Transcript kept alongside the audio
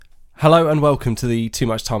Hello and welcome to the Too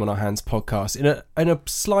Much Time on Our Hands podcast. In a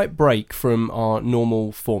slight break from our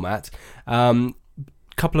normal format,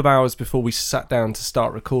 couple of hours before we sat down to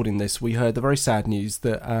start recording this, we heard the very sad news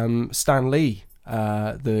that Stan Lee,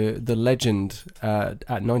 the legend,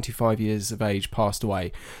 at 95 years of age, passed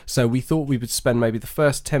away. So we thought we would spend maybe the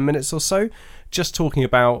first 10 minutes or so just talking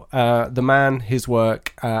about the man, his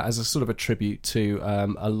work, as a sort of a tribute to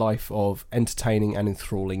a life of entertaining and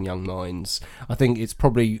enthralling young minds. I think it's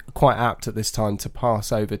probably quite apt at this time to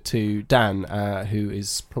pass over to Dan, who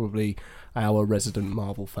is probably our resident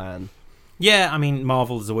Marvel fan. Yeah, I mean,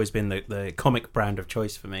 Marvel has always been the comic brand of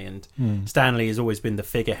choice for me, and Stan Lee has always been the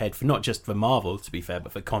figurehead for not just for Marvel, to be fair,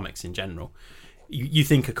 but for comics in general. You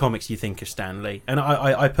think of comics, you think of Stan Lee. And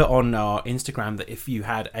I put on our Instagram that if you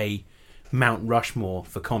had a Mount Rushmore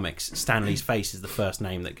for comics, Stan Lee's face is the first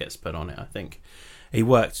name that gets put on it, I think. He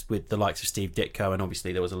worked with the likes of Steve Ditko, and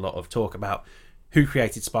obviously there was a lot of talk about who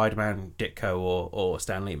created Spider-Man, Ditko or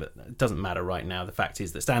Stan Lee, but it doesn't matter right now. The fact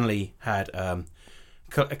is that Stan Lee had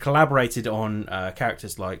collaborated on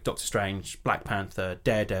characters like Doctor Strange, Black Panther,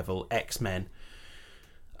 Daredevil, X-Men,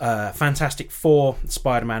 Fantastic Four,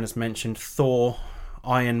 Spider-Man as mentioned, Thor,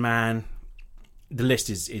 Iron Man. The list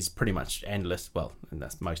is pretty much endless. Well,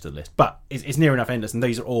 that's most of the list, but it's near enough endless. And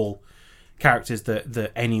these are all characters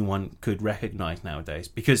that anyone could recognise nowadays,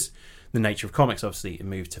 because the nature of comics, obviously, it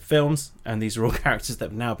moved to films, and these are all characters that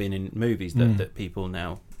have now been in movies that people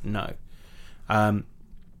now know.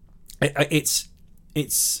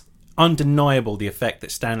 It's undeniable the effect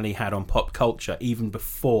that Stan Lee had on pop culture even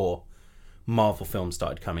before Marvel films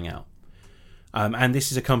started coming out. And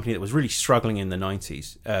this is a company that was really struggling in the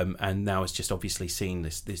 90s, and now it's just obviously seen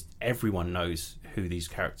this. Everyone knows who these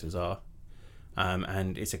characters are,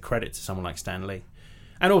 and it's a credit to someone like Stan Lee.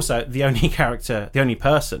 And also, the only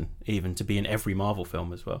person even to be in every Marvel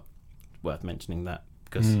film as well. Worth mentioning that,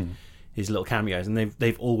 because his little cameos, and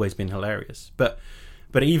they've always been hilarious. But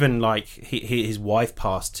even like his wife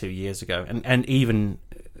passed 2 years ago, and even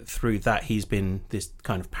through that, he's been this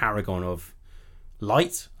kind of paragon of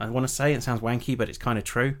light. I want to say it sounds wanky, but it's kind of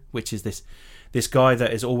true. Which is this guy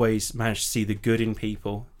that has always managed to see the good in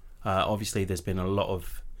people. Obviously, there's been a lot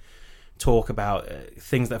of talk about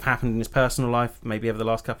things that have happened in his personal life, maybe over the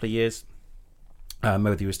last couple of years,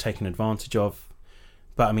 whether he was taken advantage of.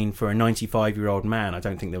 But I mean, for a 95-year-old man, I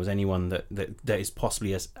don't think there was anyone that is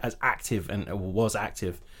possibly as active and was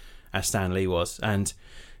active as Stan Lee was, and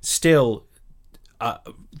still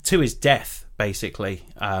to his death, basically,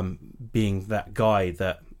 being that guy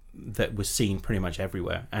that was seen pretty much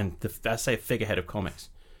everywhere, and I say a figurehead of comics.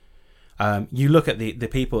 You look at the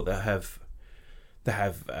people that have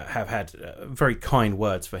had very kind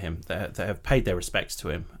words for him, that have paid their respects to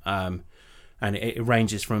him. And it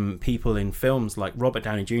ranges from people in films like Robert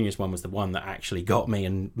Downey Jr.'s one was the one that actually got me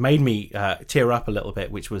and made me tear up a little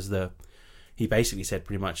bit, which was he basically said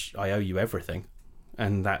pretty much, I owe you everything.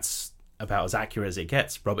 And that's about as accurate as it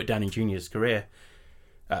gets. Robert Downey Jr.'s career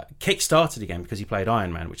kick-started again because he played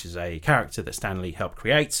Iron Man, which is a character that Stan Lee helped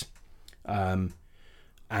create.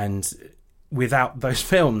 And without those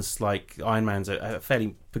films, like Iron Man's a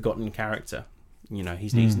fairly forgotten character. You know,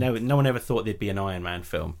 no one ever thought there'd be an Iron Man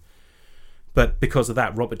film. But because of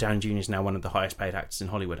that, Robert Downey Jr. is now one of the highest paid actors in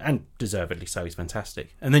Hollywood, and deservedly so. He's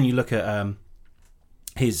fantastic. And then you look at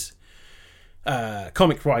his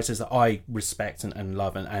comic writers that I respect and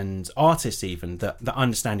love, and artists even that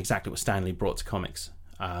understand exactly what Stan Lee brought to comics.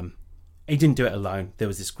 He didn't do it alone. There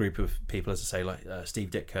was this group of people, as I say, like Steve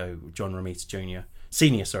Ditko, John Romita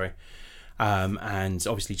Sr., and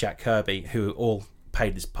obviously Jack Kirby, who all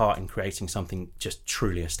played this part in creating something just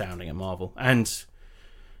truly astounding at Marvel. And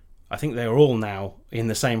I think they're all now in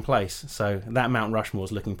the same place. So that Mount Rushmore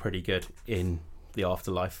is looking pretty good in the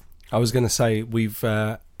afterlife. I was going to say, we've,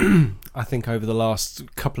 I think over the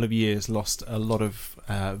last couple of years, lost a lot of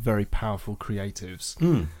very powerful creatives.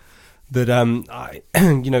 That,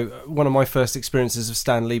 one of my first experiences of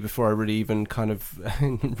Stan Lee before I really even kind of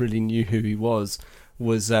really knew who he was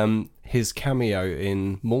his cameo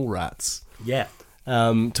in Mallrats. Yeah.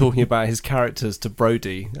 Talking about his characters to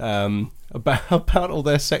Brody, about all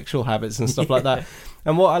their sexual habits and stuff like that.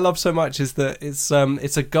 And what I love so much is that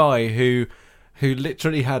it's a guy who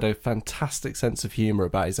literally had a fantastic sense of humour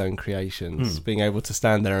about his own creations, being able to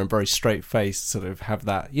stand there and very straight-faced sort of have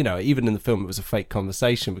that, even in the film it was a fake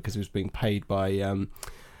conversation because he was being paid by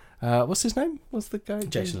what's his name? What's the guy?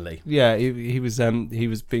 Jason Lee. Yeah, he was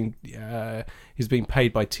being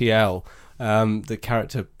paid by TL. The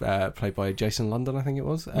character played by Jason London, I think it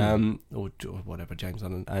was, or whatever, James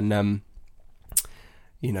London, and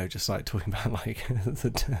you know, just like talking about like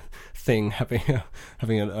the Thing having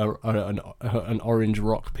an orange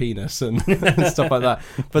rock penis and, and stuff like that,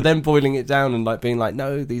 but then boiling it down and like being like,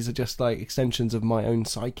 no, these are just like extensions of my own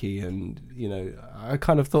psyche, and you know, I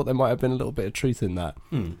kind of thought there might have been a little bit of truth in that.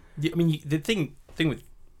 I mean, the thing with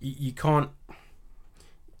you can't.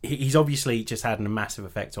 He's obviously just had a massive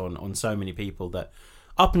effect on so many people that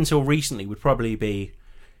up until recently would probably be,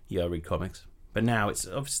 I read comics, but now it's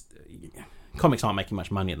obviously, comics aren't making much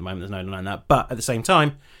money at the moment. There's no denying that, but at the same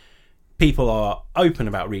time, people are open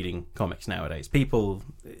about reading comics nowadays. People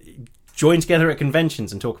join together at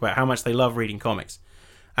conventions and talk about how much they love reading comics,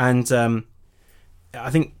 and I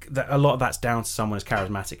think that a lot of that's down to someone as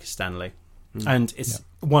charismatic as Stan Lee. And it's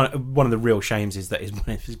one of the real shames is that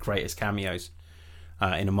one of his greatest cameos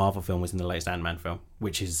in a Marvel film was in the latest Ant-Man film,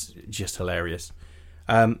 which is just hilarious.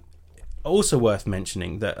 Also worth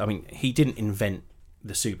mentioning that, I mean, he didn't invent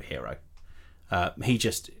the superhero. He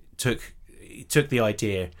just took the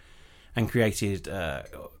idea and created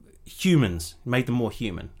humans, made them more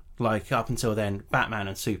human. Like, up until then, Batman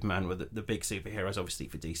and Superman were the big superheroes, obviously,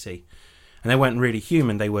 for DC. And they weren't really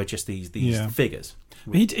human, they were just these figures.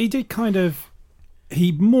 He did kind of...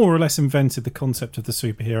 He more or less invented the concept of the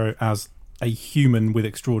superhero as a human with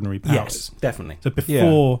extraordinary powers. Yes, definitely. So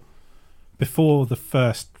before the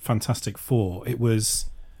first Fantastic Four, it was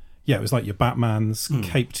like your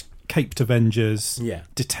Batmans, caped Avengers,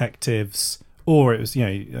 detectives, or it was,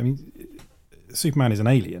 Superman is an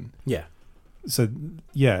alien. Yeah. So,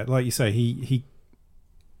 like you say, he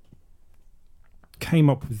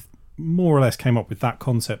more or less came up with that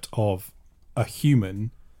concept of a human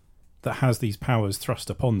that has these powers thrust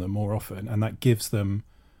upon them more often, and that gives them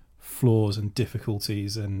flaws and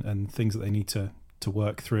difficulties and things that they need to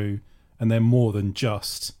work through, and they're more than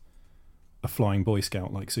just a flying Boy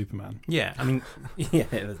Scout like Superman. Yeah, I mean,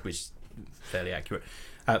 which is fairly accurate.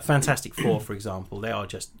 Fantastic Four, for example, they are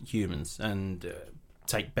just humans, and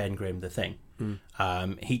take Ben Grimm, the Thing.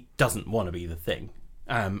 He doesn't want to be the Thing,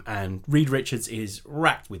 and Reed Richards is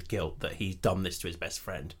racked with guilt that he's done this to his best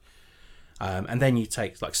friend. And then you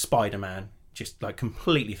take like Spider-Man, just like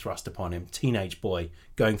completely thrust upon him, teenage boy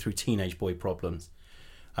going through teenage boy problems,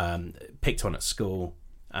 picked on at school,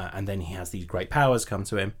 and then he has these great powers come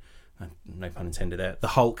to him. No pun intended there. The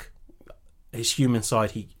Hulk, his human side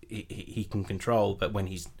he can control, but when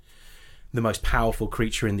he's the most powerful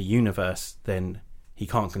creature in the universe, then he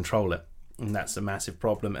can't control it, and that's a massive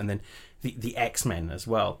problem. And then the X-Men as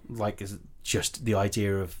well, like, is just the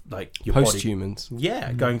idea of like your post-humans,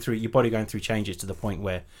 going through your body going through changes to the point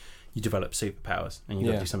where you develop superpowers and you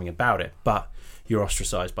got to do something about it, but you're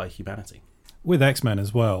ostracized by humanity. With X-Men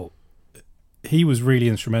as well, he was really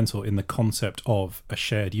instrumental in the concept of a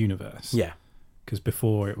shared universe. Yeah, because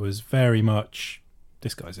before it was very much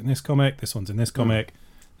this guy's in this comic, this one's in this comic.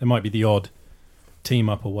 There might be the odd team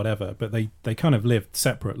up or whatever, but they kind of lived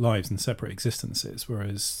separate lives and separate existences,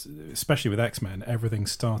 whereas especially with X-Men, everything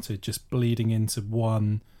started just bleeding into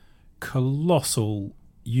one colossal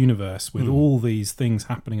universe with all these things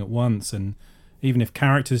happening at once, and even if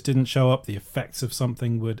characters didn't show up, the effects of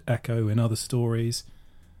something would echo in other stories,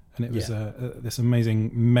 and it was this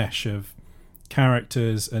amazing mesh of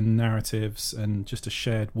characters and narratives and just a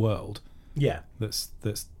shared world that's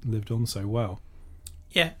lived on so well.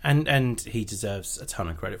 Yeah, and he deserves a ton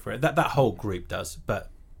of credit for it. That whole group does, but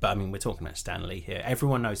I mean, we're talking about Stan Lee here.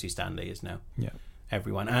 Everyone knows who Stan Lee is now. Yeah,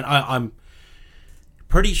 everyone, and I'm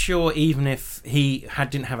pretty sure even if he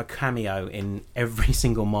didn't have a cameo in every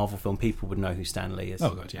single Marvel film, people would know who Stan Lee is. Oh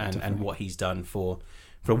god, yeah, and what he's done for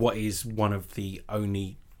what is one of the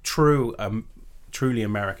only truly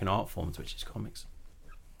American art forms, which is comics.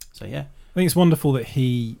 So yeah, I think it's wonderful that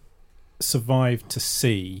he survived to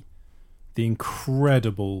see the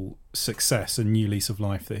incredible success and new lease of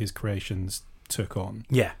life that his creations took on.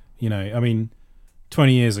 Yeah. I mean,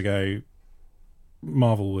 20 years ago,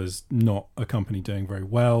 Marvel was not a company doing very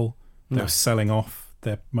well. They were selling off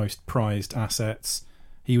their most prized assets.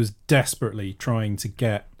 He was desperately trying to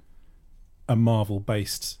get a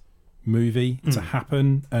Marvel-based movie to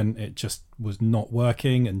happen, and it just was not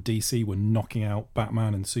working, and DC were knocking out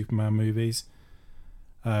Batman and Superman movies.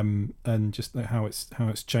 And just how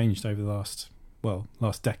it's changed over the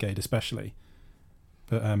last decade especially.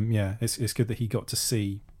 But it's good that he got to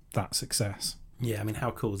see that success. Yeah, I mean,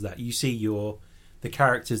 how cool is that? You see the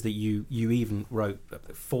characters that you even wrote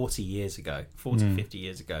 40 years ago, 50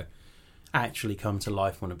 years ago, actually come to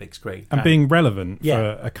life on a big screen. And being relevant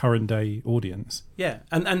for a current day audience. Yeah,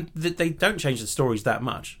 and they don't change the stories that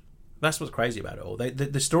much. That's what's crazy about it all.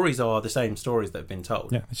 The stories are the same stories that have been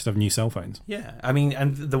told. Yeah, they just have new cell phones. Yeah, I mean,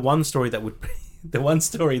 and the one story that would The one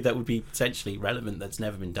story that would be potentially relevant that's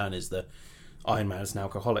never been done is the Iron Man is an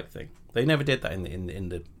alcoholic thing. They never did that in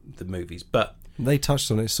the movies, but They touched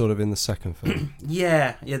on it sort of in the second film.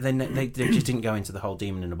 yeah. They just didn't go into the whole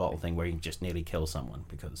demon in a bottle thing where he just nearly kills someone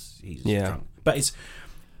because he's drunk. But it's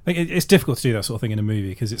I think it's difficult to do that sort of thing in a movie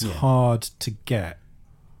because it's hard to get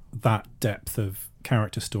that depth of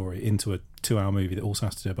character story into a 2-hour movie that also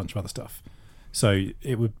has to do a bunch of other stuff. So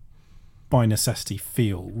it would, by necessity,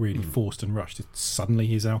 feel really forced and rushed. It's suddenly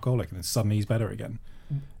he's alcoholic and then suddenly he's better again.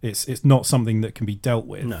 It's not something that can be dealt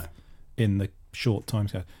with in the short time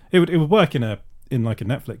scale. It would work in like a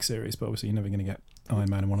Netflix series, but obviously you're never going to get Iron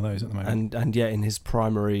Man in one of those at the moment. And yet in his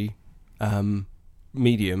primary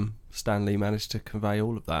medium, Stan Lee managed to convey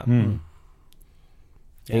all of that.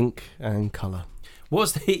 Ink and colour.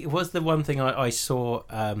 was the one thing I saw.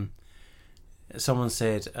 Someone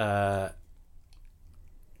said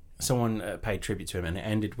someone paid tribute to him, and it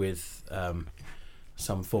ended with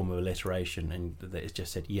some form of alliteration, and it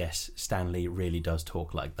just said, "Yes, Stan Lee really does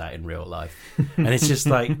talk like that in real life," and it's just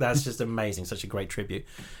like that's just amazing. Such a great tribute.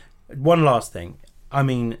 One last thing, I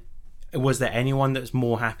mean, was there anyone that's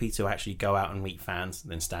more happy to actually go out and meet fans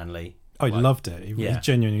than Stan Lee? He loved it. He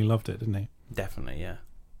genuinely loved it, didn't he? Definitely, yeah.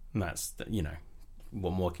 And that's,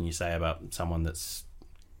 what more can you say about someone that's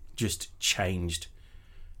just changed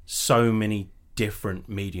so many different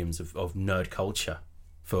mediums of nerd culture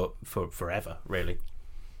for forever, really.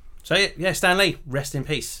 So yeah, Stan Lee, rest in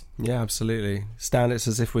peace. Yeah, absolutely. Stan, it's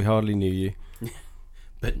as if we hardly knew you.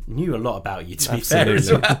 But knew a lot about you, to be fair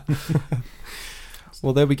as well.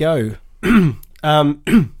 Well, there we go.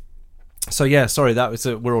 So yeah, sorry, that was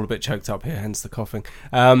we're all a bit choked up here, hence the coughing.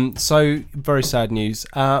 So very sad news.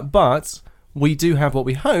 But we do have what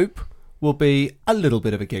we hope will be a little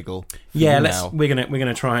bit of a giggle. Yeah, we're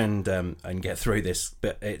gonna try and get through this,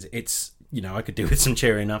 but it's I could do with some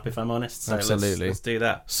cheering up if I'm honest. So absolutely, let's do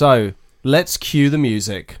that. So let's cue the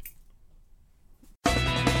music.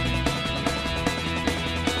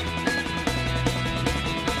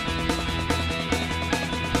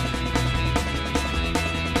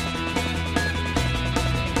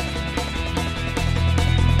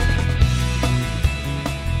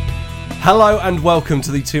 Hello and welcome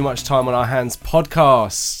to the Too Much Time on Our Hands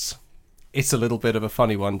podcast. It's a little bit of a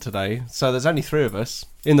funny one today. So there's only 3 of us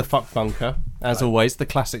in the fuck bunker, as always, the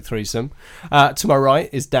classic threesome. To my right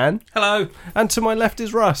is Dan. Hello. And to my left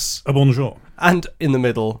is Russ. A bonjour. And in the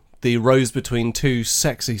middle, the rose between 2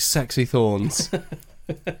 sexy, sexy thorns.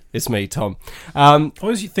 It's me, Tom. I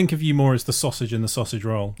always think of you more as the sausage in the sausage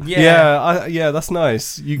roll. Yeah, that's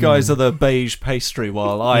nice. You guys are the beige pastry,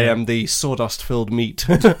 while I am the sawdust-filled meat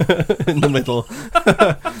in the middle.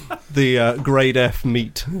 The grade F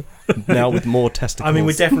meat, now with more testicles. I mean,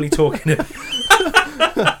 we're definitely talking.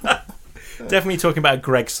 Definitely talking about a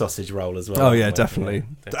Greg's sausage roll as well. Oh yeah, definitely.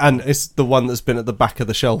 And it's the one that's been at the back of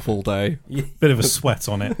the shelf all day. Bit of a sweat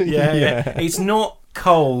on it. Yeah. It's not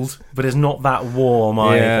cold, but it's not that warm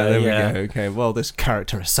either. Yeah, there we go. Okay, well, this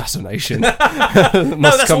character assassination must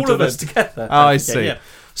that's come all to of us this. together. Oh, I see. Yeah.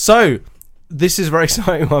 So, this is a very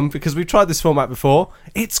exciting one because we've tried this format before.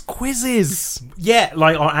 It's quizzes. Yeah,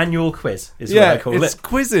 like our annual quiz is what I call it's it.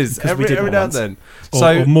 quizzes Because we every did one now and once.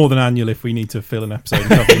 then. Or more than annual if we need to fill an episode.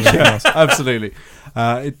 Absolutely.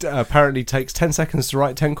 It apparently takes 10 seconds to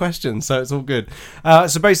write 10 questions, so it's all good.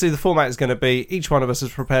 So basically the format is going to be each one of us has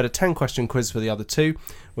prepared a 10-question quiz for the other 2.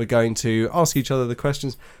 We're going to ask each other the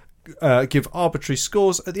questions, give arbitrary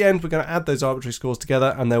scores. At the end, we're going to add those arbitrary scores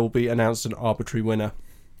together, and there will be announced an arbitrary winner.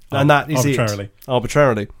 And that is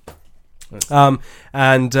arbitrarily.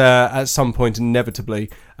 And at some point, inevitably,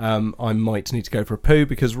 I might need to go for a poo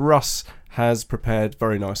because Russ has prepared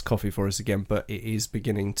very nice coffee for us again, but it is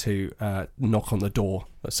beginning to knock on the door,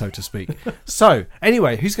 so to speak. So,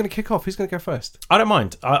 anyway, who's going to kick off? Who's going to go first? I don't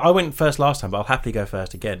mind. I went first last time, but I'll happily go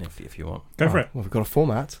first again if you want. Go for it. Well, we've got a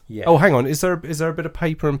format. Yeah. Oh, hang on. Is there a bit of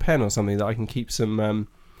paper and pen or something that I can keep some...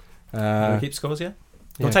 keep scores, yeah?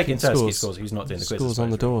 We'll take it in turns to keep scores. Who's not doing the quiz? Scores on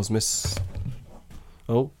the doors, miss...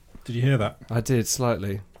 Oh. Did you hear that? I did,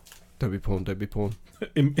 slightly. Don't be porn.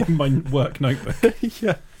 In my work notebook.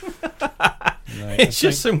 Yeah. No, It's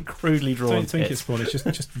just some crudely I drawn don't think bits. it's porn. It's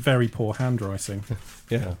just very poor handwriting.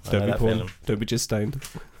 Yeah. I know Don't be that porn. feeling. Don't be just stained.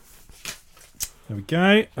 There we go.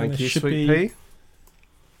 And Thank there you, should sweet be pea.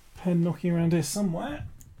 pen knocking around here somewhere.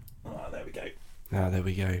 Oh, there we go. Ah, there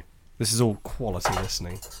we go. This is all quality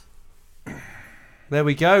listening. There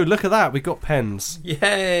we go. Look at that. We've got pens.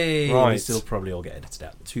 Yay! Right. We still probably all get edited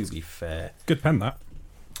out, to be fair. Good pen, that.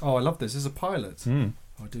 Oh, I love this. This is a pilot. Mm.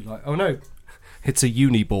 I do like... Oh, no. It's a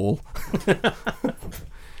uni ball.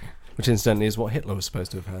 Which, incidentally, is what Hitler was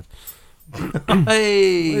supposed to have had.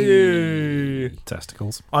 Hey.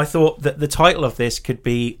 Testicles. I thought that the title of this could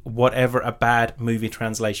be whatever a bad movie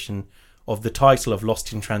translation of the title of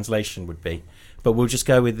Lost in Translation would be. But we'll just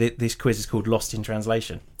go with this quiz is called Lost in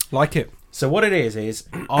Translation. Like it. So what it is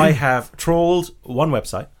I have trawled one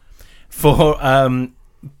website for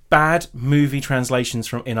bad movie translations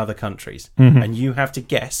from in other countries. And you have to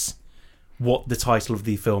guess what the title of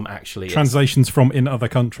the film actually is. Translations from in other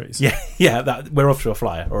countries. Yeah, we're off to a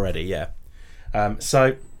flyer already, yeah.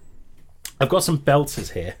 So I've got some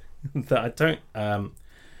belters here that I don't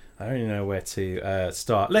even know where to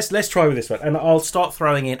start. Let's try with this one, and I'll start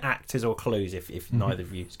throwing in actors or clues if neither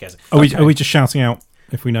of you guess it. Are we just shouting out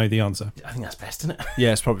if we know the answer? I think that's best, isn't it?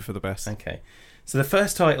 Yeah, it's probably for the best. Okay. So the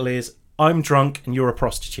first title is I'm Drunk and You're a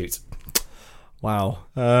Prostitute. Wow.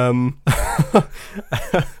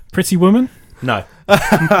 Pretty Woman? No.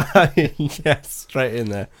 Yes, straight in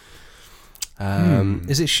there.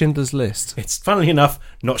 Is it Schindler's List? It's funnily enough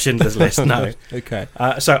not Schindler's List. No. Okay.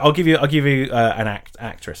 So I'll give you an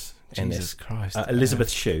actress in Jesus this. Christ. Elizabeth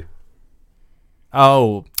Shue.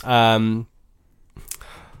 Oh,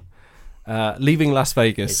 Leaving Las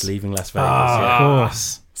Vegas. It's Leaving Las Vegas. Of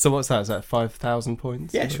course. So what's that? Is that 5,000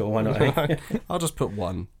 points? Yeah, sure. Why not? I'll just put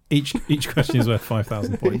one. Each question is worth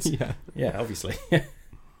 5,000 points. Yeah, obviously.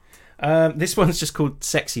 This one's just called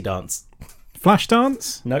Sexy Dance.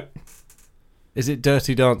 Flashdance? Nope. Is it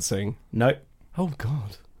Dirty Dancing? Nope. Oh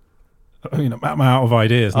God. I mean, I'm out of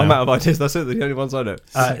ideas now. I'm out of ideas. That's it. They're the only ones I know.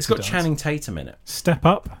 It's got Dance. Channing Tatum in it. Step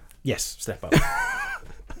Up? Yes, Step Up.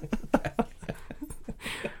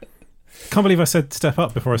 Can't believe I said Step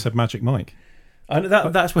Up before I said Magic Mike. I know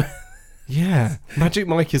that's where. Yeah, Magic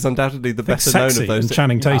Mike is undoubtedly the Think better known Sexy of those. and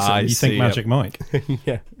Channing Tatum. I You see, think Magic Mike.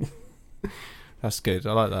 Yeah, that's good.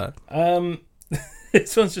 I like that.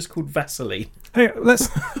 This one's just called Vaseline. Hey, let's.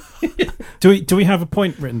 do we have a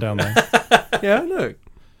point written down there? Yeah, look,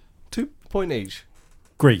 2 point each.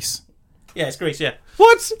 Grease. Yeah, it's Grease. Yeah.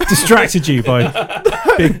 What? Distracted you by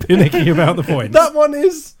big panicky about the points. That one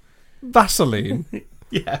is Vaseline.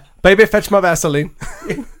 Yeah. Baby, fetch my Vaseline.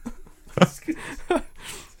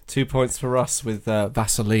 2 points for us with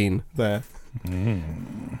Vaseline there.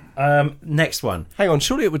 Next one. Hang on,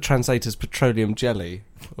 surely it would translate as petroleum jelly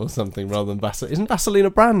or something rather than Vaseline. Isn't Vaseline a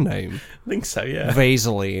brand name? I think so. Yeah.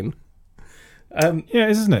 Vaseline. Yeah,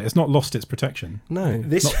 isn't it? It's not lost its protection. No.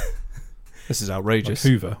 This. This is Like outrageous.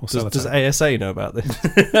 Hoover or Does Sellotape. ASA know about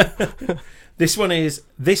this? This one is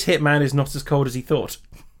this hitman is not as cold as he thought.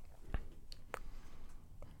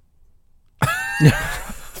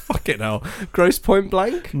 Fuck it now. Gross Point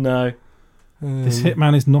Blank? No. This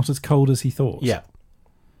hitman is not as cold as he thought. Yeah.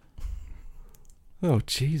 Oh,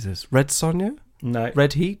 Jesus. Red Sonja? No.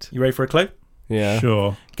 Red Heat? You ready for a clue? Yeah.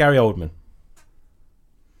 Sure. Gary Oldman.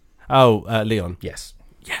 Oh, Leon. Yes.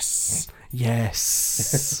 Yes.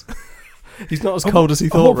 Yes. He's not as cold as he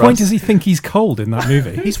At thought, what point Russ. does he think he's cold in that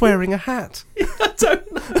movie? He's wearing a hat. I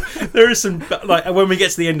don't know. There is some like when we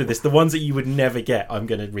get to the end of this, the ones that you would never get, I'm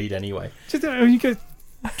going to read anyway. You go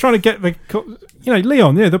trying to get the,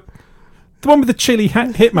 Leon, yeah, the one with the chilly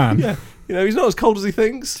hitman. Yeah. You know, he's not as cold as he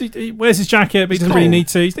thinks. He wears his jacket, but he He's doesn't really cold. need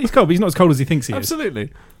to. He's cold, but he's not as cold as he thinks he is. Absolutely.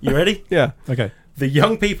 You ready? Yeah. Okay. The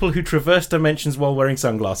young people who traverse dimensions while wearing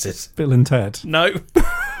sunglasses. Bill and Ted. No.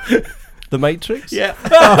 The Matrix? Yeah.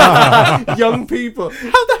 Young people.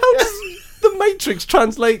 How the hell does The Matrix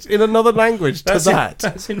translate in another language to that?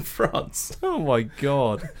 That's in France. Oh my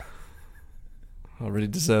God. I really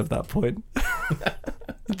deserve that point.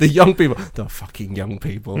 The young people. The fucking young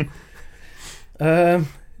people.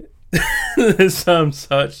 There's some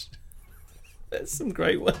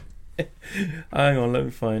great ones. Hang on, let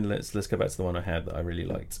me find. Let's go back to the one I had that I really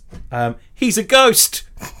liked. He's a ghost!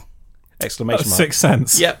 Exclamation mark. Sixth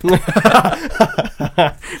Sense. Yep. Can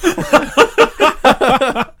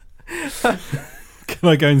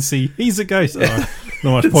I go and see? He's a ghost. Oh,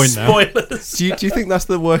 not much point now. Spoilers. Do you think that's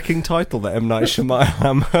the working title that M. Night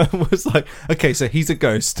Shyamalan was like, okay, so he's a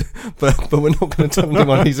ghost, but we're not going to tell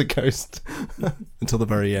anyone he's a ghost until the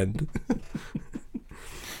very end.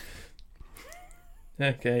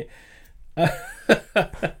 Okay.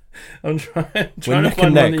 I'm trying We're to neck find one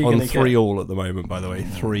and that neck you're on gonna 3-all at the moment, by the way.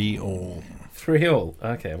 3-all. 3-3.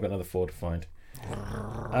 Okay, I've got another 4 to find.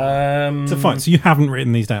 So fine. So you haven't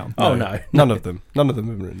written these down. Oh no, None of them. None of them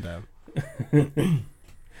have been written down.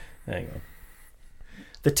 hang on.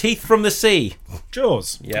 The Teeth from the Sea.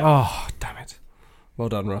 Jaws. Yeah. Oh, damn it. Well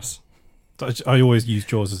done, Russ. I always use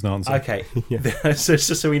Jaws as an answer. Okay. So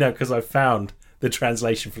just so we know, because I found the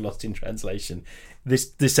translation for Lost in Translation.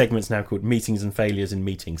 This segment's now called Meetings and Failures in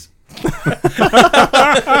Meetings.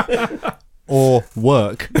 Or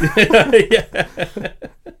work. Yeah.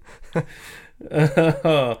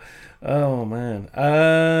 Oh man.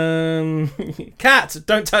 Cat,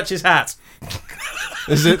 don't touch his hat.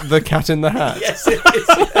 Is it the Cat in the Hat? Yes, it is.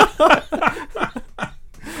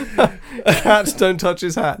 Cat, don't touch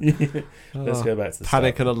his hat. Let's go back to the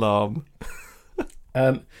Panic and alarm.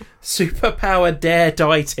 Superpower Dare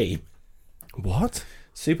Die Team. What?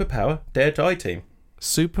 Superpower Dare Die Team.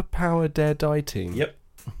 Superpower Dare Die Team. Yep.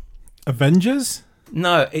 Avengers?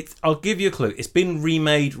 No, I'll give you a clue. It's been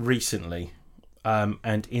remade recently,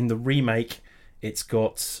 and in the remake, it's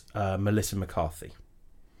got Melissa McCarthy.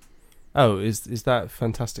 Oh, is that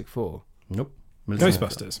Fantastic Four? Nope.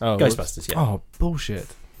 Ghostbusters. Oh, Ghostbusters, yeah. Oh, bullshit.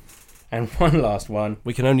 And one last one.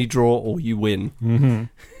 We can only draw or you win. Mm-hmm.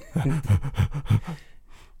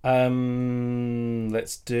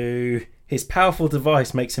 Let's do his powerful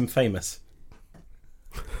device makes him famous.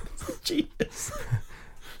 Genius.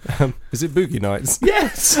 Is it Boogie Nights?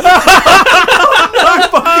 Yes. I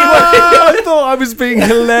thought I was being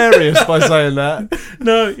hilarious by saying that.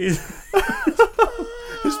 No. His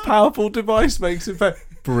powerful device makes it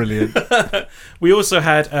brilliant. We also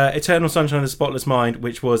had Eternal Sunshine of the Spotless Mind,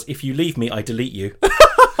 which was if you leave me, I delete you.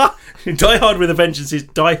 Die Hard with a Vengeance is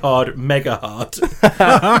Die Hard Mega Hard.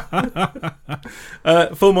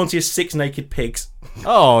 Full Monty is 6 naked pigs.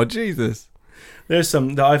 Oh, Jesus. There's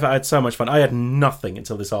some that I've had so much fun. I had nothing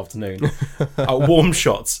until this afternoon. Warm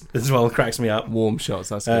Shots as well cracks me up. Warm Shots,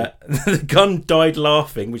 that's good. The Gun Died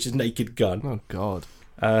Laughing, which is Naked Gun. Oh, God.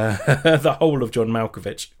 The Whole of John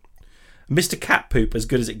Malkovich. Mr. Cat Poop, as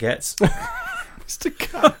good as it gets. Mr.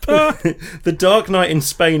 Cat Poop. The Dark Knight in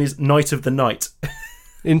Spain is Night of the Night.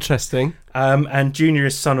 Interesting. And Junior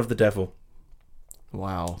is Son of the Devil.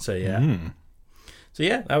 Wow. So yeah. So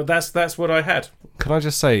yeah, that's what I had. Can I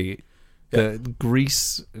just say that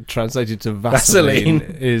Grease translated to Vaseline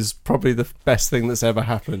is probably the best thing that's ever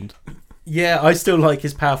happened. Yeah, I still like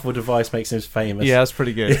his powerful device makes him famous. Yeah, that's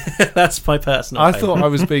pretty good. That's my personal I favourite. thought I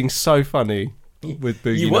was being so funny with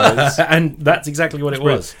Boogie You Nights. were, and that's exactly what it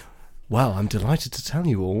was. Well, I'm delighted to tell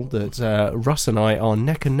you all that Russ and I are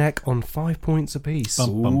neck and neck on 5 points apiece.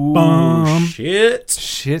 Bum, bum, bum. Shit.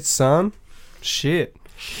 Shit, son. Shit.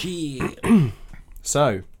 Shit.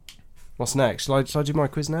 So, what's next? Shall I do my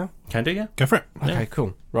quiz now? Can do, yeah? Go for it. Okay, Yeah.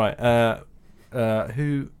 cool. Right. Who... Do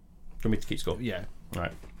you want me to keep score? Yeah.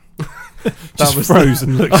 Right. Just was froze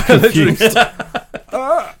and looked confused.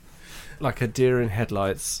 Like a deer in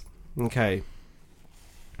headlights. Okay.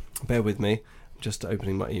 Bear with me. I'm just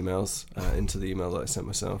opening my emails into the email that I sent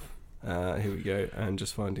myself. Here we go. And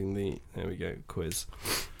just finding the... There we go. Quiz.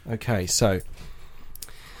 Okay, so...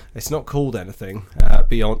 It's not called anything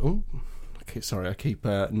beyond... Oh, okay, sorry, I keep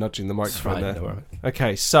nudging the microphone Fine, there. don't worry.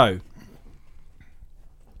 Okay, so...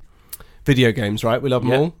 Video games, right? We love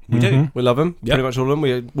them Yeah, all. we do. We love them. Yep. Pretty much all of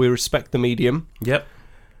them. We respect the medium. Yep.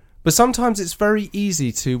 But sometimes it's very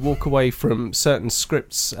easy to walk away from certain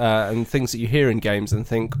scripts and things that you hear in games and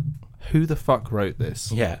think, who the fuck wrote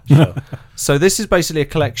this? Yeah, sure. So this is basically a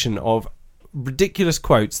collection of ridiculous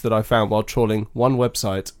quotes that I found while trawling one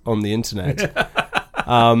website on the internet.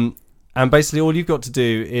 And basically all you've got to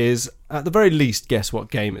do is, at the very least, guess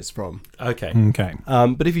what game it's from. Okay, Okay.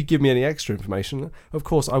 But if you give me any extra information, of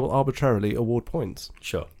course, I will arbitrarily award points.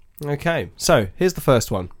 sure. Okay, so here's the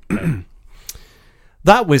first one.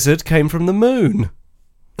 That wizard came from the moon.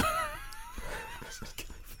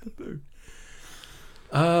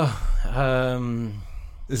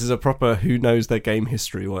 This is a proper who knows their game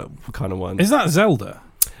history kind of one. Is that Zelda?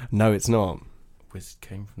 No, it's not. Wizard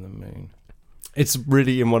came from the moon. It's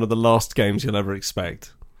really in one of the last games you'll ever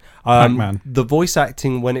expect. Pac-Man. The voice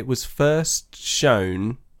acting when it was first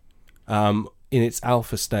shown in its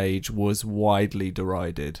alpha stage was widely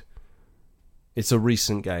derided. It's a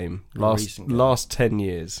recent game. Last 10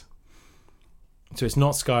 years. So it's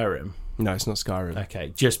not Skyrim. No, it's not Skyrim.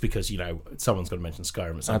 Okay, just because, someone's got to mention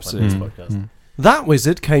Skyrim at some Absolutely. point in this podcast. That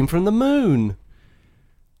wizard came from the moon.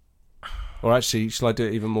 Or actually, shall I do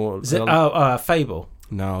it even more? Is it, Fable?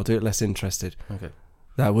 No, I'll do it less interested. Okay.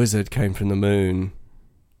 That wizard came from the moon.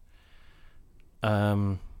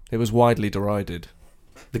 It was widely derided.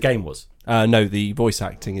 The game was. No, the voice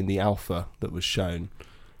acting in the alpha that was shown.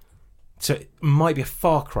 So it might be a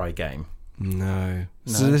Far Cry game. No.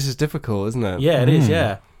 So this is difficult, isn't it? Yeah, it is,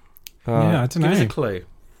 yeah. Yeah, I don't Give us a know. clue.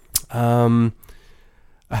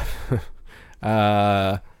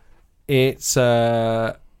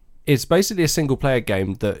 It's basically a single player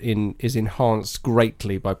game that is enhanced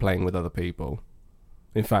greatly by playing with other people.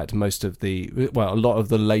 In fact, a lot of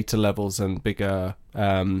the later levels and bigger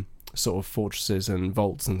sort of fortresses and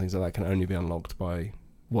vaults and things like that can only be unlocked by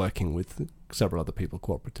working with several other people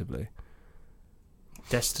cooperatively.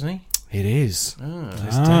 Destiny? It is. Ah.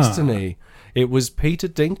 It's Destiny. It was Peter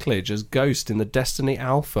Dinklage as Ghost in the Destiny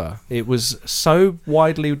Alpha. It was so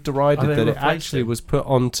widely derided they that it replaced actually him. was put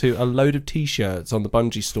onto a load of T-shirts on the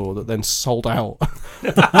Bungie store that then sold out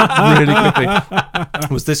really quickly.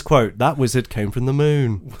 Was this quote, "That wizard came from the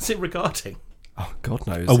moon"? What's it regarding? Oh, God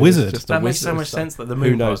knows. A It was wizard? just a That makes wizard so much stuff. sense that the Who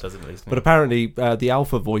moon knows? part doesn't at least. But apparently, the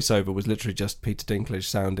Alpha voiceover was literally just Peter Dinklage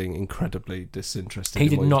sounding incredibly disinterested. he in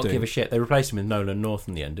did what not was give a doing. shit. They replaced him with Nolan North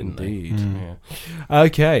in the end, didn't Indeed. they? Yeah.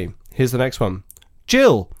 Okay, here's the next one.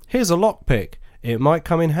 Jill, here's a lockpick. It might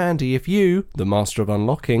come in handy if you, the master of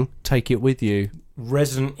unlocking, take it with you.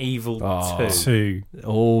 Resident Evil Oh. 2. 2,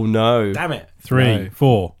 Oh, no. Damn it. 3, No.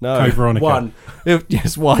 4. No. Code Veronica. 1.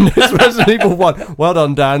 Yes, 1. It's Resident Evil 1. Well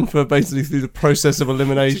done, Dan, for basically through the process of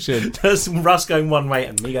elimination. There's Russ going one way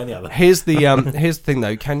and me going the other. Here's the thing,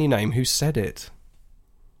 though. Can you name who said it?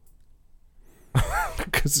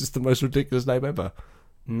 Because it's the most ridiculous name ever.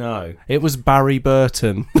 No. It was Barry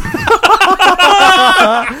Burton.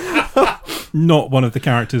 Not one of the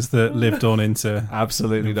characters that lived on into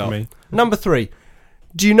Absolutely not. infamy. Number 3.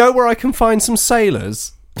 Do you know where I can find some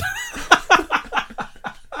sailors?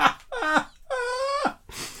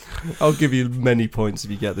 I'll give you many points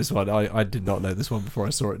if you get this one. I did not know this one before I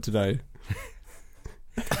saw it today.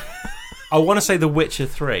 I want to say The Witcher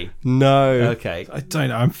 3. No. Okay. I don't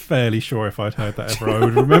know. I'm fairly sure if I'd heard that ever, I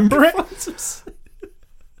would remember it.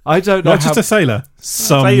 I don't know Not just a sailor.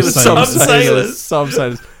 Some Sailors. sailors. Some sailors. Some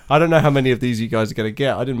sailors. I don't know how many of these you guys are going to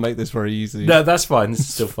get. I didn't make this very easy. No, that's fine. This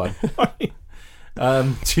is still fun.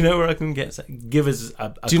 Do you know where I can get? Give us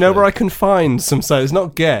a Do you know clue. where I can find some sailors?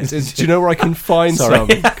 Not get. It's, do you know where I can find Sorry. some?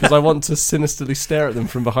 Because I want to sinisterly stare at them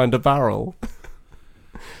from behind a barrel.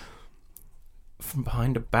 From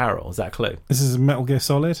behind a barrel? Is that a clue? This is Metal Gear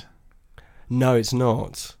Solid. No, it's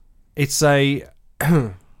not. It's a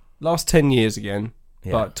last 10 years again,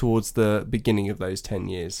 Yeah. but towards the beginning of those 10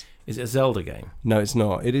 years. Is it a Zelda game? No, it's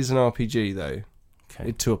not. It is an RPG, though.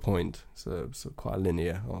 Okay. To a point. So it's quite a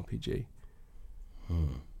linear RPG.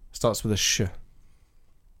 Starts with a sh.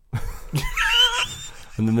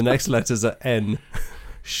 And then the next letters are N.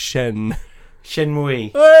 Shen.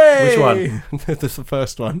 Shenmue. Hey! Which one? That's the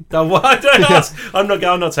first one. Oh, well, I don't ask. I'm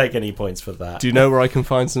not taking any points for that. Do you know where I can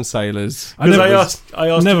find some sailors? I Because never- I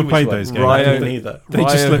asked never you which played one. those games. I Ryo- didn't either. They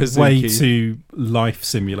just Ryo look way Hazuki. too life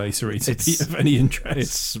simulatory to be of any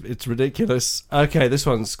interest. It's ridiculous. Okay, this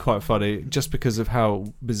one's quite funny just because of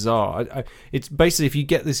how bizarre. It's basically, if you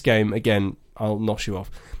get this game again, I'll nosh you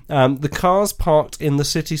off. The car's parked in the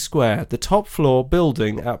city square, the top floor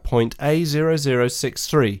building at point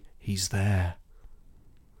A0063. He's there.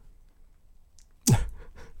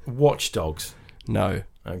 Watch Dogs. No.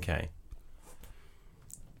 Okay.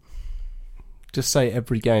 Just say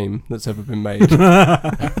every game that's ever been made.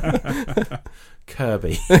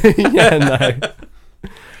 Kirby. Yeah, no.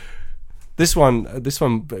 This one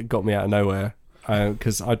got me out of nowhere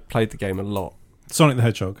because I'd played the game a lot. Sonic the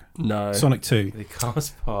Hedgehog. No. Sonic 2. The car's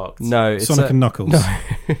parked. No, it's Sonic and Knuckles. No.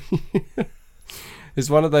 It's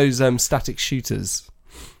one of those static shooters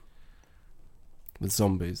with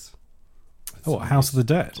zombies. Oh, House of the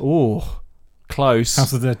Dead. Oh, close.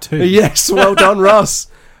 House of the Dead 2. Yes, well done, Russ.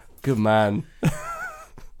 Good man.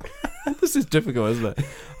 This is difficult, isn't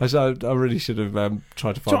it? I really should have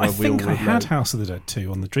tried to Do you find know, I a wheel. think I had House of the Dead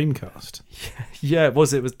 2 on the Dreamcast. Yeah, it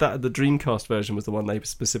was that the Dreamcast version was the one they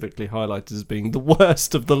specifically highlighted as being the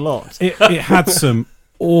worst of the lot. It had some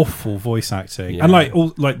awful voice acting. Yeah.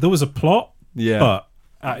 And there was a plot, Yeah,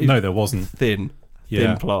 but no, there wasn't. thin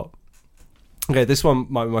Yeah. plot. Okay, this one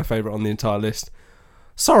might be my favourite on the entire list.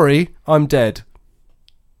 Sorry, I'm dead.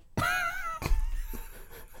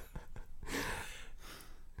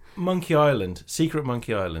 Monkey Island. Secret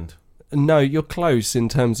Monkey Island. No, you're close in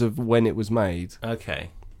terms of when it was made.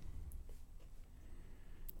 Okay.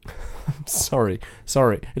 Sorry.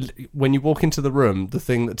 When you walk into the room, the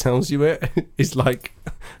thing that tells you it is like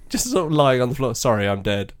just sort of lying on the floor. Sorry, I'm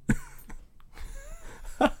dead.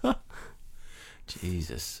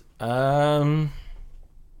 Jesus. So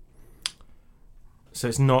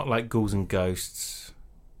it's not like Ghouls and Ghosts.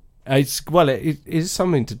 It is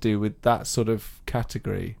something to do with that sort of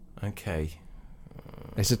category. Okay.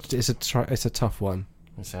 It's a tough one.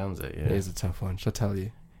 That sounds it, yeah. It is a tough one. Shall I tell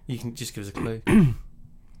you? You can just give us a clue.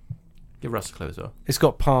 Give Russ a clue as well. It's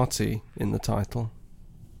got party in the title.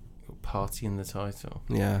 Got Party in the title.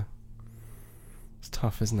 Yeah. It's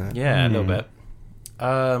tough, isn't it? Yeah, a little bit.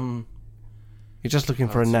 You're just looking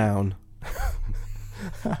for a Party. noun.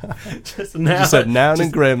 Just You just said noun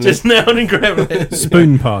and gremlin. Just noun and gremlin.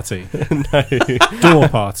 Spoon Party. No. Door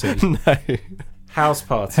Party. No. House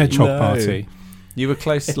Party. Hedgehog No. Party. You were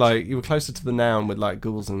close, like you were closer to the noun with like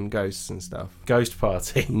ghouls and ghosts and stuff. Ghost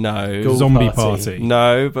party. No, Ghoul Zombie party. party.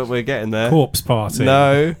 no, but we're getting there. Corpse party.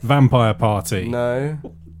 No, Vampire party. no.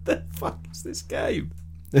 The fuck is this game?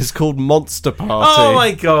 It's called Monster Party. Oh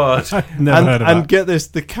my god! Never heard of and that. get this,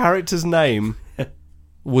 the character's name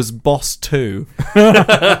was Boss 2,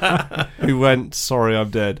 who went, "Sorry, I'm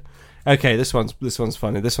dead." Okay, this one's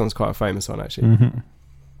funny. This one's quite a famous one, actually. Mm-hmm.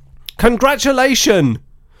 Congratulations!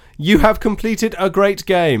 You have completed a great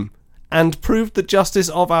game and proved the justice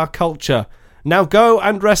of our culture. Now go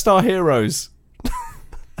and rest our heroes.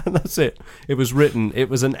 And that's it. It was written. It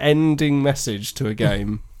was an ending message to a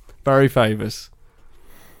game. Very famous.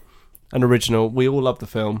 An original. We all love the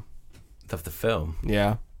film. Of the film.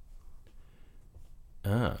 Yeah.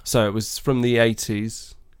 Ah. So it was from the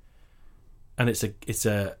 80s. And is it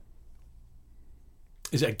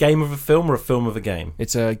a game of a film or a film of a game?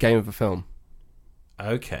 It's a game of a film,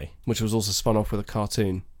 Okay. which was also spun off with a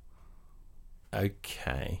cartoon.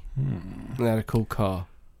 Okay. And they had a cool car.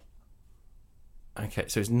 Okay.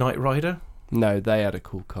 So it's Knight Rider. No, they had a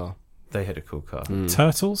cool car. They had a cool car.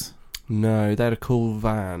 Turtles. No, they had a cool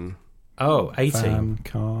van. Oh, 18. Van,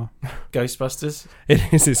 car. Ghostbusters.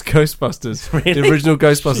 It is. It's Ghostbusters. Really? The original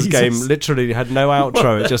Ghostbusters Jesus. game literally had no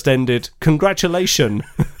outro. It just ended. Congratulations,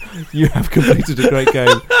 you have completed a great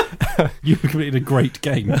game. You completed a great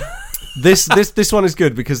game. This one is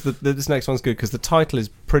good because this next one's good because the title is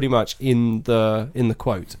pretty much in the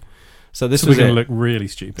quote. So this So was we're going it. to look really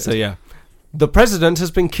stupid. So yeah. The president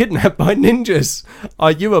has been kidnapped by ninjas.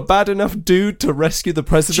 Are you a bad enough dude to rescue the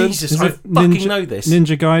president? Jesus, Is I it fucking know this.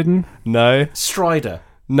 Ninja Gaiden. No. Strider.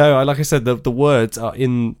 No, like I said, the words are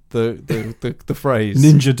in the phrase.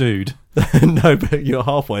 Ninja Dude. No, but you're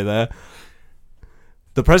halfway there.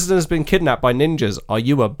 The president has been kidnapped by ninjas. Are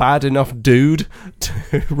you a bad enough dude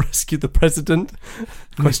to rescue the president?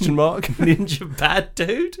 Question mark. Ninja bad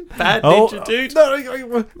dude? Bad Oh, ninja dude?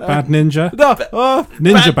 No, Bad Ninja. no,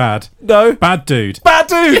 Ninja Bad. no, Bad Dude. bad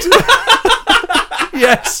dude.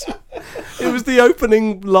 Yes, it was the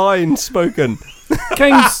opening line spoken.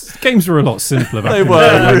 Games were a lot simpler back They in the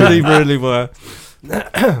were day. really were. Okay.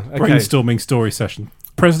 Brainstorming story session.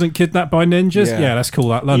 President kidnapped by ninjas? Yeah. Yeah, let's call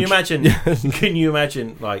that Can lunch. you imagine? Can you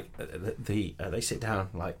imagine? Like they sit down,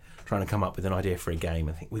 like trying to come up with an idea for a game,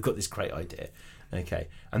 and think we've got this great idea, okay,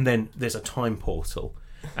 and then there's a time portal,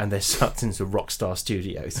 and they're sucked into Rockstar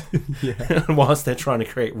Studios, whilst they're trying to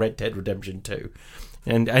create Red Dead Redemption 2,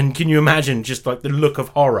 and can you imagine just like the look of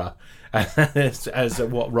horror as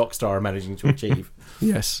what Rockstar are managing to achieve?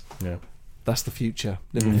 Yes. Yeah. That's the future.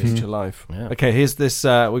 Living future life. Yeah. Okay, here's this.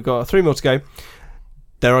 We've got 3 more to go.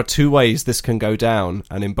 There are 2 ways this can go down,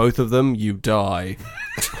 and in both of them, you die.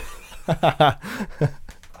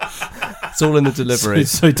 It's all in the delivery.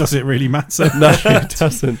 So does it really matter? No, it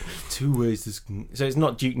doesn't. 2 ways this can... So it's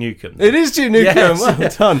not Duke Nukem. It is Duke Nukem. Yes. Well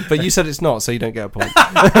done. But you said it's not, so you don't get a point.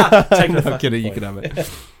 Take the I'm kidding. You can have it.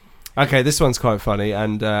 Okay, this one's quite funny,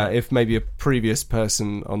 and if maybe a previous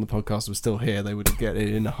person on the podcast was still here, they would get it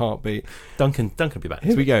in a heartbeat. Duncan will be back.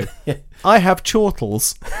 Here we go. I have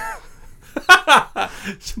chortles,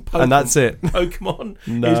 and that's it. Pokemon?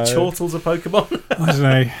 No. Is Chortles a Pokemon? I don't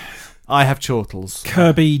know. I have chortles.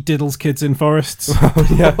 Kirby diddles kids in forests.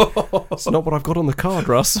 Yeah, it's not what I've got on the card,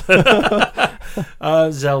 Russ.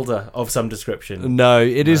 Zelda of some description. No,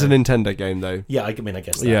 it is a Nintendo game though. Yeah, I mean, I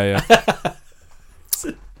guess that.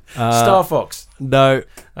 Yeah. Star Fox. No,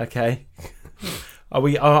 Okay. Are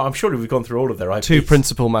we? I'm sure we've gone through all of their IPs. 2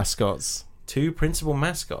 principal mascots. 2 principal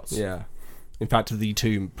mascots. Yeah. In fact, the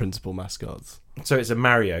 2 principal mascots. So it's a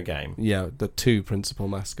Mario game. Yeah, the 2 principal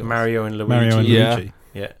mascots. Mario and Luigi. Mario and Yeah. Luigi.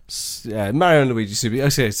 Yeah. Yeah, Mario and Luigi Super.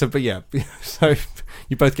 Okay, so but yeah, so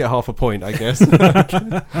you both get half a point, I guess.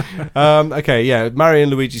 Okay, yeah, Mario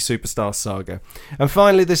and Luigi Superstar Saga, and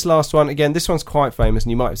finally this last one. Again, this one's quite famous,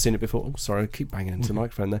 and you might have seen it before. Oh, sorry, I keep banging into the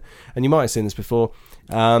microphone there, and you might have seen this before.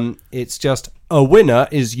 It's just a winner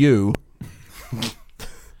is you.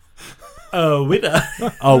 A winner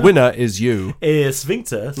A winner is you. is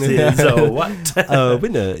Sphincter says, oh, what? A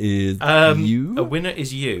winner is you. A winner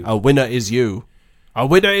is you. A winner is you. A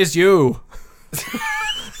winner is you.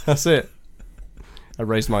 That's it. I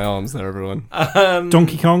raised my arms there, everyone.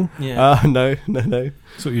 Donkey Kong? Yeah. No.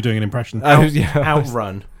 That's what you're doing an impression. Yeah.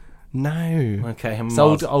 Outrun. No. Okay. It's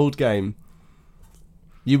old game.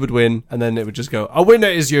 You would win, and then it would just go, a winner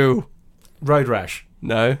is you. Road Rash.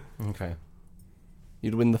 No. Okay.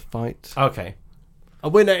 You'd win the fight. Okay. A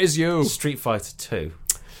winner is you. Street Fighter 2.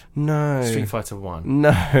 No. Street Fighter 1.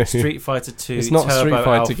 No. Street Fighter 2 It's not a Turbo Street Fighter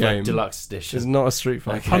Alpha game. Deluxe Edition. It's not a Street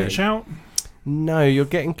Fighter Okay. game. Punch Out? No, you're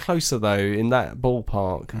getting closer, though, in that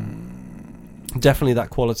ballpark. Definitely that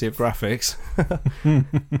quality of graphics.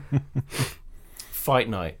 Fight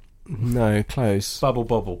Night. No, close. Bubble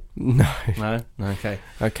Bobble. No. No? Okay.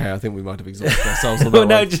 Okay, I think we might have exhausted ourselves on Well, that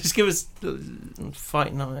no, one. just give us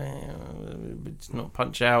Fight Night. It's not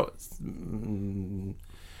Punch Out.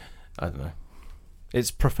 I don't know.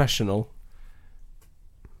 It's professional.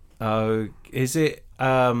 Oh, is it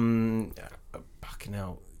fucking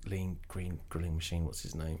hell, Lean Green Grilling Machine, what's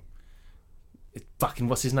his name?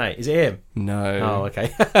 What's his name? Is it him? No. Oh,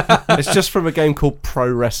 okay. It's just from a game called Pro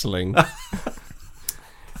Wrestling.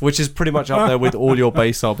 Which is pretty much up there with All Your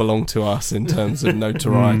Base Are Belong to Us in terms of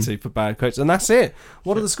notoriety for bad quotes. And that's it.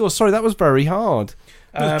 What are the scores? Sorry, that was very hard.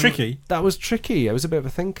 It was tricky. That was tricky. It was a bit of a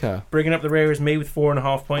thinker. Bringing up the rear is me with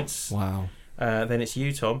 4.5 points. Wow. Then it's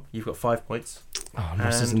you, Tom. You've got 5 points. Oh,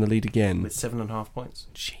 Ross is in the lead again. With 7.5 points.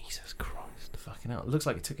 Jesus Christ. Fucking hell. It looks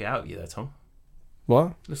like it took it out of you there, Tom.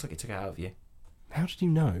 What? It looks like it took it out of you. How did you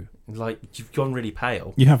know? Like, you've gone really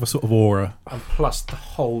pale. You have a sort of aura. And plus, the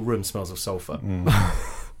whole room smells of sulphur.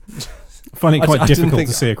 Finding it quite I didn't difficult think-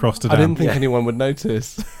 to see across to I didn't think Yeah. anyone would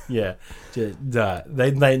notice. Yeah.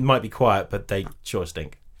 They might be quiet, but they sure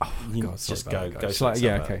stink. You God, sorry just about go. that, Go guys. sort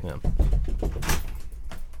Yeah, yourself okay. out. Yeah.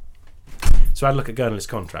 So I had a look at Gurnley's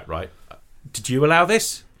contract, right? Did you allow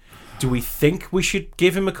this? Do we think we should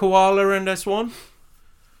give him a koala and a swan?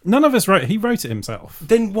 None of us wrote. He wrote it himself.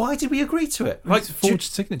 Then why did we agree to it? Like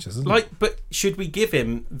forged signatures, isn't it? but should we give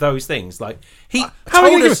him those things? Like he How are we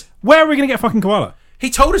told gonna us. give it? Where are we going to get a fucking koala? He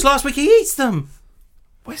told us last week he eats them.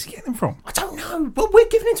 Where's he getting them from? I don't know, but we're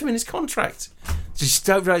giving it to him in his contract. Just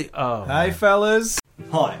don't really. Oh, Hey, fellas.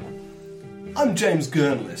 Hi, I'm James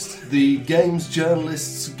Gurnlist, the games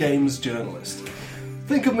journalist's games journalist.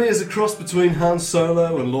 Think of me as a cross between Han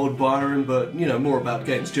Solo and Lord Byron, but, more about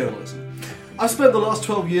games journalism. I've spent the last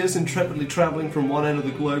 12 years intrepidly travelling from one end of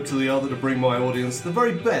the globe to the other to bring my audience the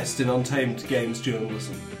very best in untamed games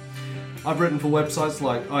journalism. I've written for websites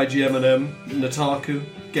like IGM&M, Nataku,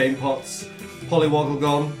 GamePots,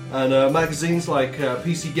 Polywogglegon, and magazines like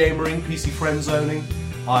PC Gamering, PC Friendzoning,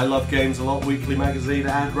 I Love Games A Lot Weekly Magazine,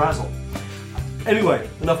 and Razzle. Anyway,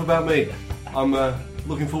 enough about me. I'm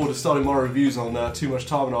looking forward to starting my reviews on Too Much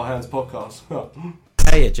Time in Our Hands podcast.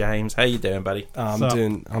 hey, James, how you doing, buddy? I'm So-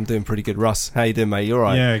 doing pretty good. Russ, how you doing, mate? You all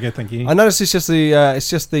right? Yeah, good, thank you. I noticed it's just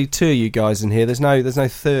the two of you guys in here. There's no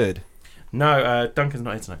third. No, Duncan's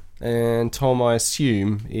not here tonight. And Tom, I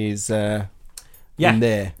assume, is Yeah. in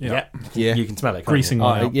there. Yeah. Yeah. You can smell it. Can't Greasing you?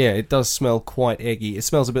 one out. Yeah, it does smell quite eggy. It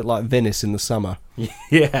smells a bit like Venice in the summer.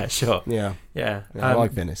 Yeah, sure. Yeah, Yeah. I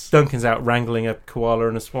like Venice. Duncan's out wrangling a koala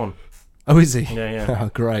and a swan. Oh, is he? Yeah, yeah.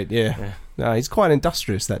 Oh, great. Yeah. Yeah. No, he's quite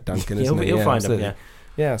industrious, that Duncan, isn't he? He'll Yeah, find them, absolutely. yeah.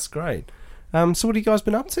 Yeah, it's great. So, what have you guys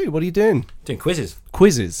been up to? What are you doing? Doing quizzes.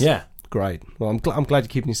 Quizzes. Yeah. Great. Well, I'm glad you're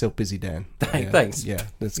keeping yourself busy, Dan. Yeah. Thanks. Yeah,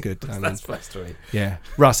 that's good. I mean, That's first to me. yeah.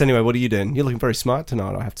 Russ, anyway, what are you doing? You're looking very smart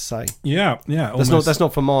tonight, I have to say. Yeah. That's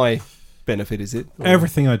not for my benefit, is it? Or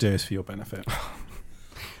Everything I do is for your benefit.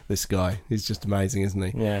 This guy, he's just amazing, isn't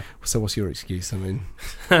he? Yeah. So, what's your excuse? I mean,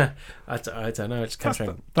 I don't know. It just comes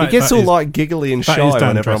from. he gets all like giggly and that shy is Dan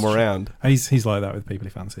whenever I'm Dress. around. He's like that with people he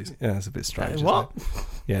fancies. Yeah, it's a bit strange. isn't What? it?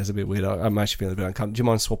 Yeah, it's a bit weird. I'm actually feeling a bit uncomfortable. Do you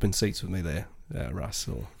mind swapping seats with me there, Russ?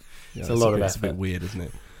 Or It's a lot of It's a bit effort. weird, isn't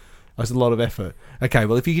it? Oh, it's a lot of effort. Okay,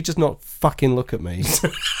 well, if you could just not fucking look at me,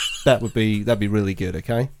 that'd be really good.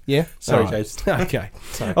 Okay, yeah. Sorry, All right. James. Okay,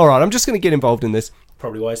 Sorry. all right. I'm just going to get involved in this.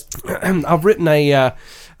 Probably wise. I've written a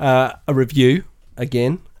review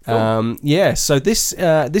again. Cool. Yeah, so this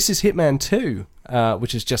is Hitman 2,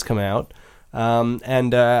 which has just come out.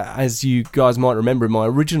 And as you guys might remember, in my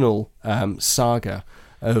original saga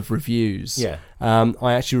of reviews, Yeah.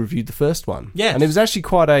 I actually reviewed the first one. Yes. And it was actually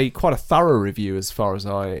quite a thorough review as far as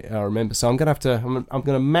I remember. So I'm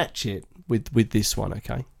gonna match it with this one.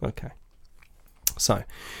 Okay. So,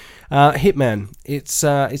 Hitman. It's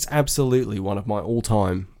absolutely one of my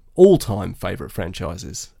all-time favourite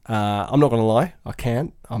franchises. I'm not going to lie, I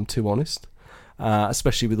can't. I'm too honest,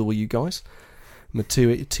 especially with all you guys, my two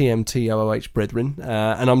TMTOOH brethren,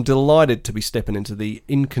 and I'm delighted to be stepping into the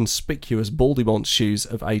inconspicuous Baldymont's shoes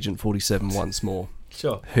of Agent 47 once more,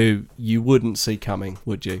 Sure. who you wouldn't see coming,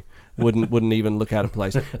 would you? Wouldn't even look out of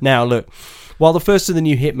place. Now, look, while the first of the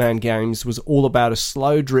new Hitman games was all about a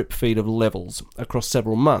slow drip feed of levels across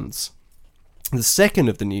several months, The second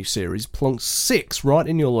of the new series plonks 6 right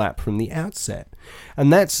in your lap from the outset.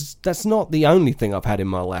 And that's not the only thing I've had in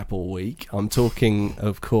my lap all week. I'm talking,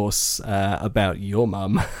 of course, about your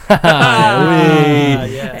mum.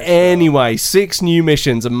 Anyway, 6 new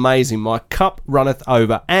missions. Amazing. My cup runneth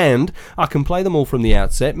over. And I can play them all from the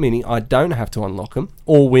outset, meaning I don't have to unlock them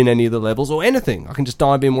or win any of the levels or anything. I can just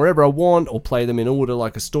dive in wherever I want or play them in order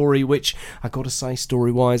like a story, which I got to say,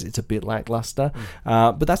 story-wise, it's a bit lackluster.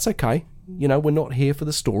 But that's okay. You know, we're not here for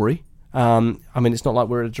the story. I mean, it's not like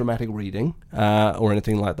we're at a dramatic reading or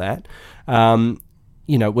anything like that.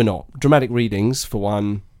 You know, we're not. Dramatic readings, for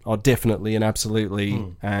one, are definitely and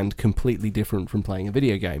absolutely and completely different from playing a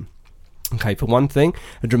video game. Okay, for one thing,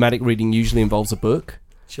 a dramatic reading usually involves a book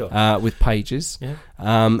with pages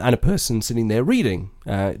and a person sitting there reading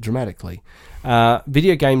dramatically.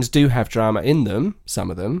 Video games do have drama in them, some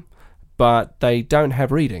of them, but they don't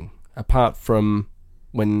have reading, apart from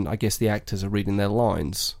when I guess the actors are reading their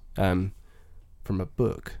lines from a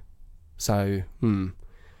book. So,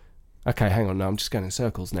 okay, hang on, no, I'm just going in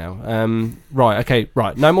circles now.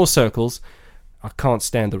 Right, no more circles. I can't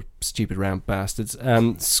stand the stupid round bastards.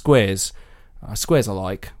 Squares. Squares I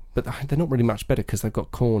like, but they're not really much better because they've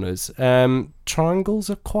got corners. Triangles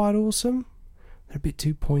are quite awesome. They're a bit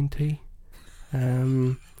too pointy.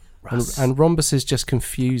 And rhombuses just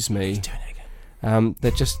confuse me.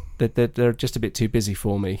 They're just a bit too busy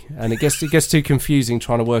for me, and it gets too confusing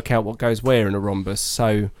trying to work out what goes where in a rhombus.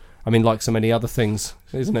 So, I mean, like so many other things,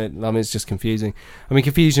 isn't it? I mean, it's just confusing. I mean,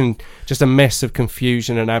 confusion, just a mess of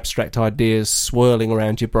confusion and abstract ideas swirling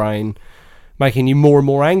around your brain, making you more and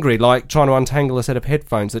more angry, like trying to untangle a set of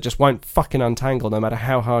headphones that just won't fucking untangle no matter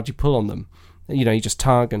how hard you pull on them. You know, you just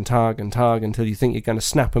tug and tug and tug until you think you're going to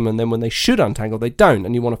snap them, and then when they should untangle, they don't,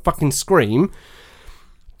 and you want to fucking scream.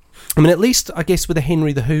 I mean, at least, I guess, with a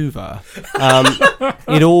Henry the Hoover,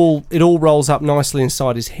 it all rolls up nicely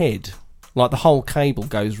inside his head. Like, the whole cable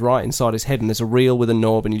goes right inside his head, and there's a reel with a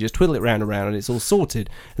knob, and you just twiddle it round and round, and it's all sorted.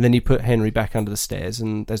 And then you put Henry back under the stairs,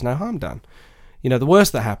 and there's no harm done. You know, the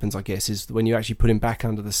worst that happens, I guess, is when you actually put him back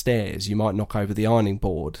under the stairs, you might knock over the ironing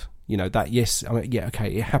board. You know, that, yes, I mean, yeah,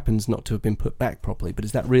 okay, it happens not to have been put back properly, but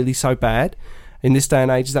is that really so bad? In this day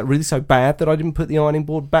and age, is that really so bad that I didn't put the ironing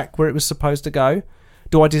board back where it was supposed to go?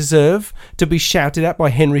 Do I deserve to be shouted at by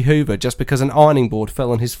Henry Hoover just because an ironing board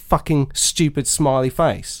fell on his fucking stupid smiley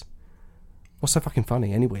face? What's so fucking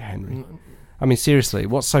funny anyway, Henry? I mean, seriously,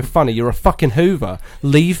 what's so funny? You're a fucking Hoover.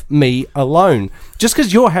 Leave me alone. Just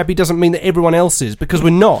because you're happy doesn't mean that everyone else is, because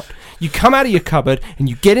we're not. You come out of your cupboard and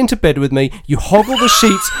you get into bed with me, you hoggle the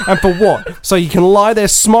sheets, and for what? So you can lie there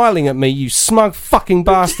smiling at me, you smug fucking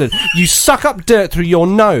bastard. You suck up dirt through your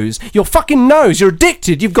nose. Your fucking nose. You're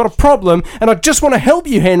addicted. You've got a problem, and I just want to help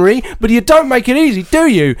you, Henry, but you don't make it easy, do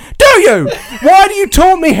you? Do you? Why do you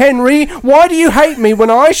taunt me, Henry? Why do you hate me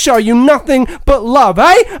when I show you nothing but love,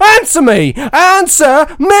 eh? Answer me! Answer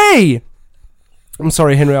me! I'm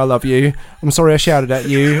sorry, Henry, I love you. I'm sorry I shouted at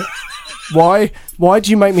you. Why? Why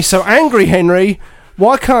do you make me so angry, Henry?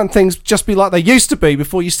 Why can't things just be like they used to be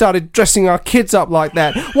before you started dressing our kids up like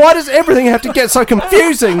that? Why does everything have to get so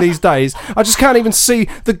confusing these days? I just can't even see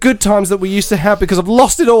the good times that we used to have because I've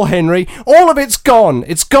lost it all, Henry. All of it's gone.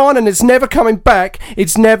 It's gone and it's never coming back.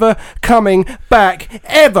 It's never coming back,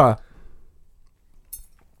 ever.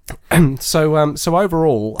 So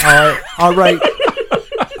overall, I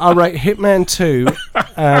rate Hitman 2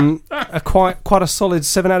 a quite a solid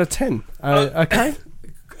 7 out of 10. Okay.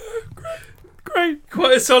 Great,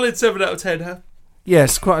 quite a solid 7 out of 10, huh?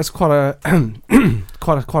 Yes, quite a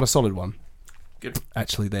quite a solid one. Good.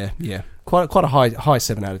 Actually, there, yeah, quite a high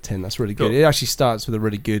 7 out of 10. That's really good. Cool. It actually starts with a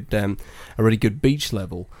really good beach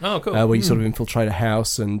level. Oh, cool. Where you sort of infiltrate a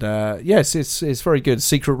house, and yes, it's very good.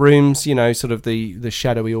 Secret rooms, you know, sort of the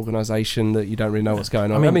shadowy organisation that you don't really know what's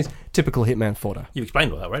going on. I mean, typical Hitman fodder. You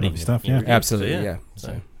explained all that already. Stuff, yeah. Absolutely, yeah.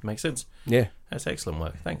 So makes sense. Yeah. That's excellent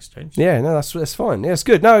work. Thanks, James. Yeah, no, that's fine. Yeah, it's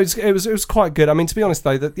good. No, it was quite good. I mean, to be honest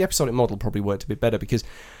though, the episodic model probably worked a bit better because,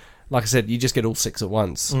 like I said, you just get all 6 at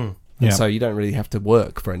once. And so you don't really have to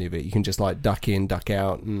work for any of it. You can just like duck in, duck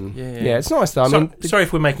out, and yeah, it's nice though. I mean, sorry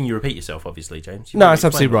if we're making you repeat yourself, obviously, James. No, it's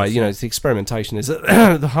absolutely right. You know, it's the experimentation is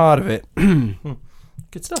at the heart of it.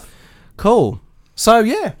 Good stuff. Cool. So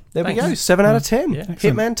yeah, there we go. 7 out of 10. Yeah,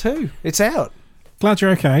 Hitman 2. It's out. Glad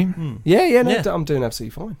you're okay. Yeah, I'm doing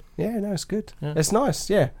absolutely fine. Yeah, no, it's good. Yeah. It's nice.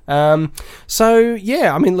 Yeah. So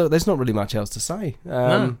yeah, I mean, look, there's not really much else to say.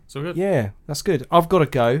 No, it's all good. Yeah, that's good. I've got to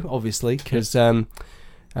go, obviously, because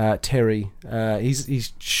Terry,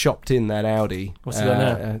 he's shopped in that Audi. What's he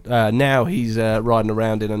got now? Now he's riding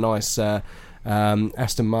around in a nice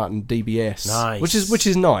Aston Martin DBS, nice. which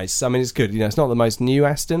is nice. I mean, it's good. You know, it's not the most new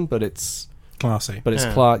Aston, but it's classy. But it's Yeah,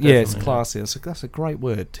 it's definitely. classy. That's a great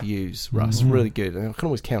word to use, Russ. Really good. And I can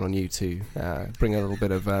always count on you to bring a little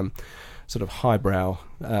bit of sort of highbrow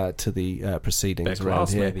to the proceedings Bit of around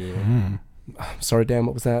class, here. maybe. Yeah. Sorry, Dan,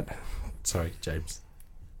 what was that? Sorry, James.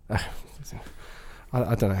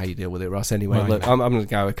 I don't know how you deal with it, Russ. Anyway, Well, look, I'm going to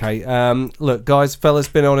go, okay? Look, guys, fellas,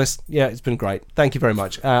 been honest. Yeah, it's been great. Thank you very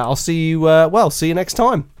much. I'll see you, see you next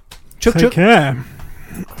time. Chuk, Take chuk. care.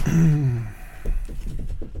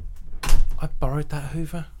 I borrowed that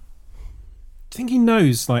Hoover. Do you think he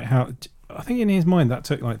knows like how? I think in his mind that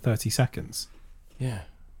took like 30 seconds. Yeah.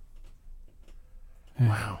 Yeah.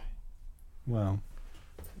 Wow. Well,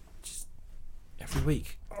 Every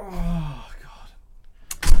week.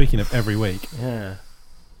 speaking of every week, Yeah.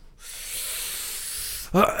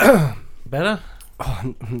 Better?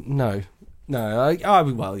 Oh, no.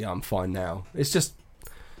 Well, yeah, I'm fine now. It's just,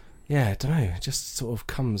 yeah, I don't know. It just sort of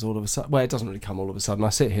comes all of a sudden. Well, it doesn't really come all of a sudden. I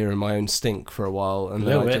sit here in my own stink for a while, and then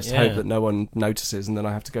Little I bit, just yeah. hope that no one notices, and then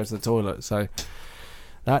I have to go to the toilet. So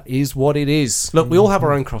that is what it is. Look, we all have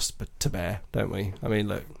our own cross to bear, don't we? I mean,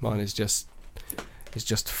 look, mine is just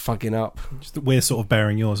fugging up. just that we're sort of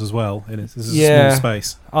bearing yours as well. This is a Yeah. small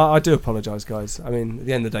space. I do apologise, guys. I mean, at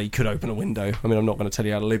the end of the day, you could open a window. I mean, I'm not going to tell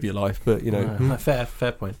you how to live your life, but you know. No, fair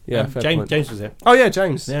point. Yeah, fair James, point. James was here. Oh yeah,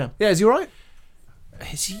 James. Yeah. Is he all right?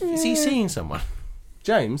 Is he seeing someone?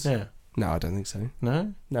 James? Yeah. No, I don't think so.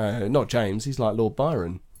 No? No, not James. He's like Lord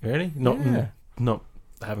Byron. Really? Yeah. Not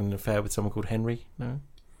having an affair with someone called Henry? No?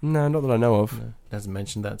 No, not that I know of. No. Hasn't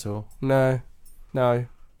mentioned that at all. No.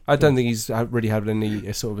 I don't think he's really had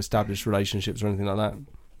any sort of established relationships or anything like that.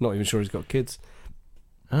 Not even sure he's got kids.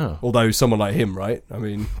 Oh. Although someone like him, right? I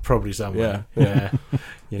mean, Probably someone. yeah.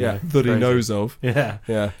 You Yeah, know, that he crazy. knows of. Yeah.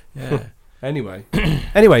 Yeah. Yeah. Anyway,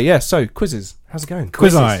 yeah. So quizzes. How's it going?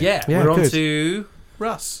 Quiz eye. Yeah, Yeah, we're on good. to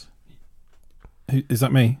Russ. Is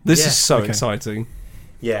that me? This Yeah. is so Okay. exciting.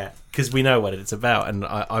 Yeah, because we know what it's about, and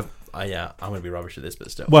I'm going to be rubbish at this, but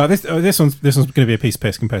still. Well, this one's going to be a piece of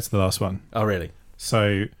piss compared to the last one. Oh, really?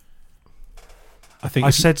 So, I think I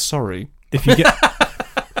if, said sorry. if you get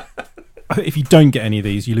if you don't get any of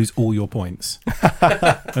these, you lose all your points.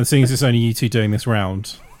 And seeing as it's only you two doing this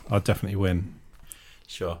round, I'll definitely win.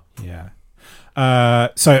 Sure. Yeah.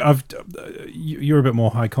 So you're a bit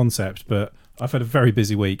more high concept, but I've had a very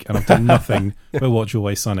busy week and I've done nothing but watch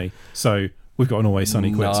Always Sunny. So we've got an Always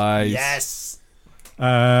Sunny quiz. Nice. Yes.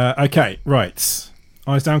 Okay, right.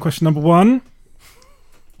 Eyes down. Question number 1.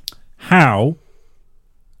 How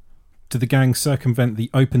do the gang circumvent the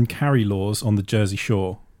open carry laws on the Jersey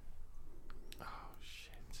Shore?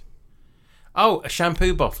 Oh,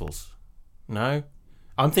 shampoo bottles. No.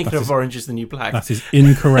 I'm thinking That of is- Orange is the New Black. That is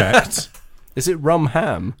incorrect. Is it rum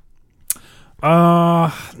ham?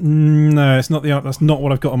 No, it's not that's not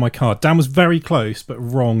what I've got on my card. Dan was very close, but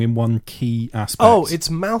wrong in one key aspect. Oh, it's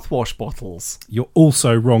mouthwash bottles. You're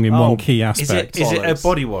also wrong in Oh, one key Is aspect. it a Bollocks.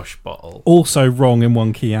 body wash bottle? Also wrong in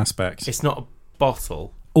one key aspect. It's not a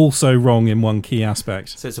bottle, Also wrong in one key aspect.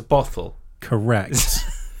 so it's a bottle. Correct.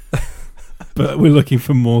 But we're looking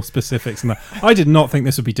for more specifics than that. I did not think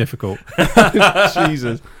this would be difficult.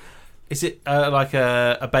 Jesus. Is it like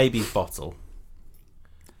a baby's bottle?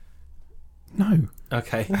 No.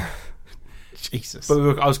 Okay. Jesus.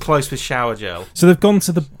 But I was close with shower gel. So they've gone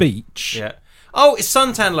to the beach. Yeah. Oh, it's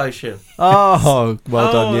suntan lotion. Oh,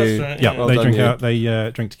 well done, that's you. right, Yeah, Well they done, drink you. out.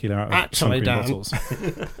 They drink tequila out of Actually, sunscreen Dan. bottles.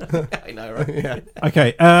 I know, right? Yeah.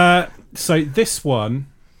 Okay, so this one,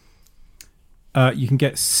 you can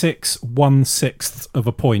get 1/6 of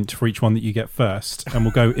a point for each one that you get first, and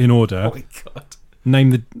we'll go in order. Oh my god. Name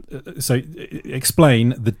the.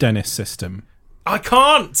 Explain the Dennis system. I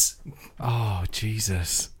can't. Oh,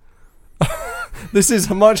 Jesus. This is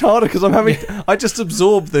much harder because I just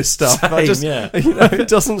absorb this stuff. I Same, just, yeah. it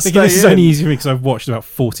doesn't I stay think this is in. only easy for me because I've watched about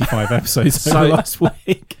 45 episodes over the last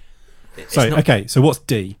week. It's So not okay, so what's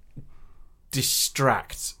D?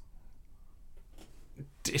 distract.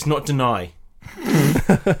 It's not deny.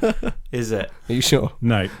 Is it? Are you sure?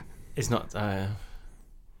 No. It's not.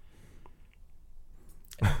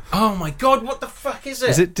 Oh my god! What the fuck is it?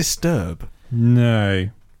 Is it disturb? No.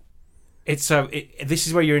 It's this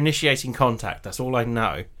is where you're initiating contact. That's all I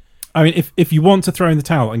know. I mean, if you want to throw in the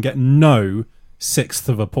towel and get no 1/6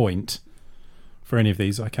 of a point for any of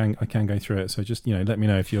these, I can go through it. So just let me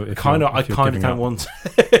know if you're I kind of giving don't up. want.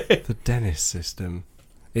 The Dennis system.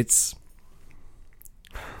 It's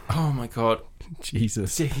Oh my god!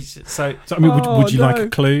 Jesus. Jesus. So So I mean, would you like no. a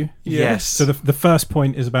clue? yes. So the first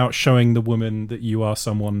point is about showing the woman that you are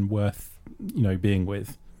someone worth being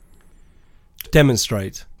with.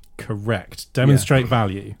 Demonstrate. Correct. Demonstrate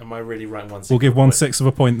value. Am I really right? We'll give 1/6 of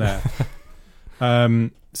a point there.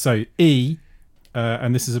 So E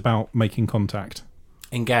and this is about making contact.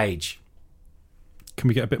 Engage. Can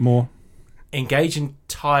we get a bit more? Engage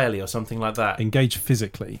entirely or something like that. Engage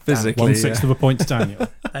physically. Physically, 1/6 of a point to Daniel.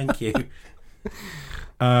 Thank you.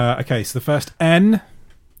 Okay, so the first N.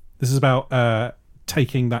 This is about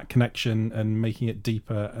taking that connection and making it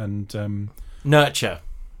deeper and Nurture.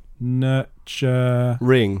 nurture.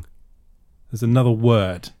 Ring. There's another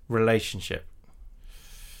word. Relationship.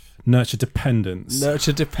 Nurture dependence.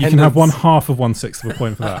 Nurture You dependence. can have 1/2 of 1/6 of a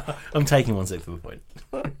point for that. I'm taking 1/6 of the point.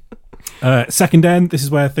 Second N. This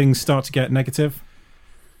is where things start to get negative.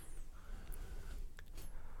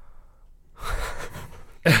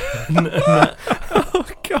 Oh,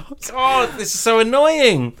 God. God, this is so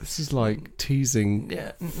annoying. This is like teasing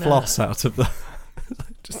Yeah, floss out of the...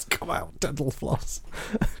 Just come out, dental floss.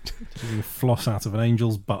 You floss out of an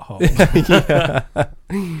angel's butthole.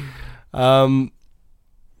 Yeah.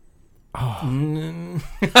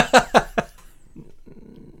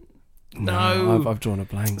 No. I've drawn a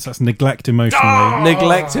blank. So that's neglect emotionally.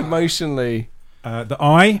 Neglect emotionally. The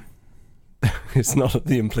I. It's not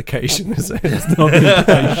the implication, is it? It's not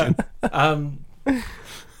the implication.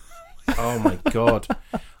 Oh my God.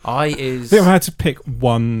 I is. I think if I had to pick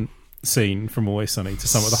one scene from Always Sunny to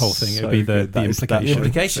sum up the whole thing, it would be the good. That is- that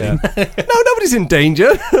implication. Implication. No, nobody's in danger.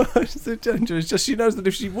 The danger is just she knows that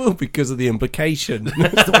if she will because of the implication.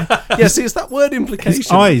 Yeah, see, it's that word implication. His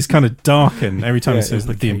eyes kind of darken every time Yeah, he says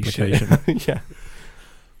the implication. Yeah.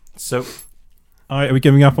 So, Are we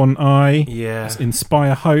giving up on I? yeah. It's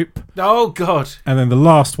inspire hope. Oh God. And then the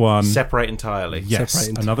last one. Separate entirely. Yes,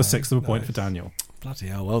 Separate another entirely. 1/6 of a point Nice. for Daniel. Bloody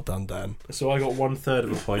hell, well done, Dan. So I got 1/3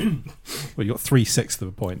 of a point. Well, you got 3/6 of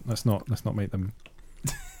a point. Let's not make them,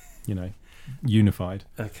 unified.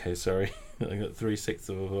 Okay, sorry. I got 3/6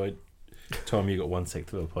 of a point. Tom, you got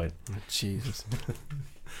 1/6 of a point. Jesus.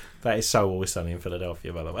 That is so Always Sunny in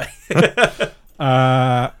Philadelphia, by the way.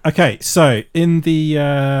 Okay, so in the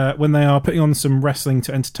when they are putting on some wrestling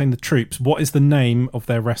to entertain the troops, what is the name of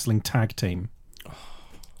their wrestling tag team?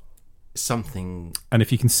 Something. And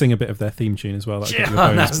if you can sing a bit of their theme tune as well, that'll give you a Yeah,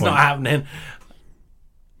 bonus that's point. not happening.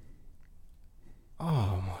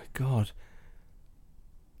 Oh, my God.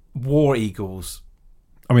 War Eagles.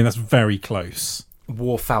 I mean, that's very close.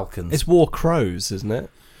 War Falcons. It's War Crows, isn't it?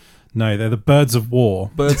 No, they're the Birds of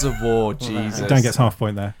War. Birds of War, Jesus. Dan gets half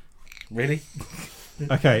point there. Really?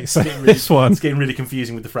 Okay, so getting really- this one, It's getting really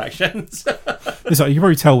confusing with the fractions. you can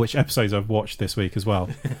probably tell which episodes I've watched this week as well.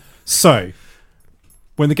 So,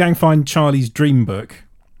 when the gang find Charlie's dream book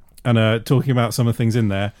and are talking about some of the things in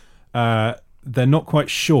there, they're not quite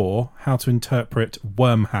sure how to interpret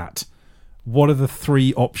worm hat. What are the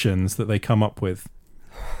 3 options that they come up with?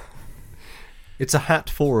 It's a hat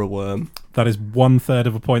for a worm. That is 1/3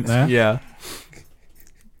 of a point there. Yeah.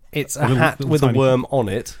 It's a Little- hat little with a tiny- worm on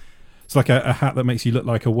it. It's like a hat that makes you look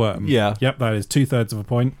like a worm. Yeah. Yep, that is 2/3 of a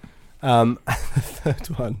point. The third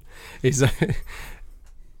one is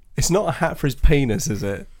it's not a hat for his penis, is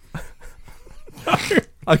it?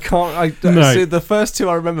 I can't. No. See, the first 2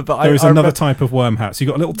 I remember, but There is I another remember, type of worm hat. So you've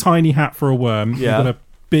got a little tiny hat for a worm. Yeah. You've got a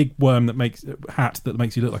big worm hat that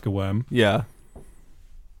makes you look like a worm. Yeah.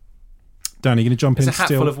 Dan, are you going to jump It's in a hat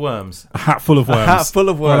still? full of worms. A hat full of worms. A hat full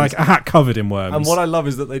of Or worms. like a hat covered in worms. And what I love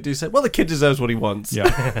is that they do say, well, the kid deserves what he wants.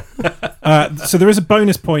 Yeah. So there is a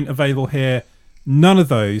bonus point available here. None of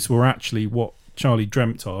those were actually what Charlie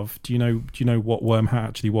dreamt of. Do you know what worm hat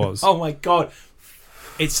actually was? Oh my God.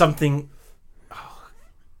 It's something.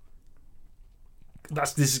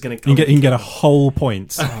 This is going to. You can get a whole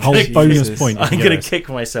point, a whole Jesus. bonus point. if I'm you going get to it. kick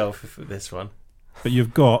myself for this one. But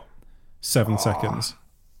you've got 7 seconds.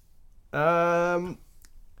 Oh,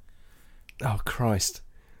 Christ.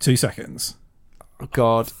 2 seconds. Oh,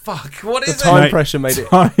 God. Fuck. What The is time Mate, pressure made it.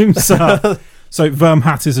 Time's up. So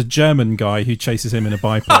Vermhat is a German guy who chases him in a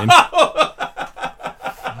biplane.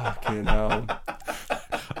 Fucking hell.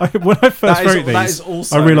 When I first That is- wrote that these, is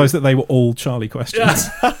also- I realised that they were all Charlie questions.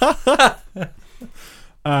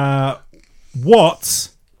 What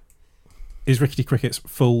is Rickety Cricket's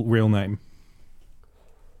full real name?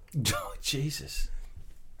 Oh, Jesus.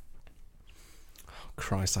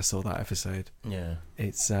 Christ, I saw that episode. Yeah.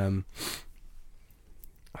 It's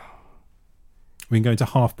We can go into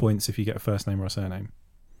half points if you get a first name or a surname.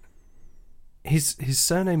 his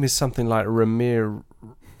surname is something like Ramir.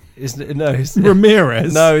 Isn't it? No, it's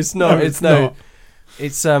Ramirez. no, it's not. No, it's it's no. not.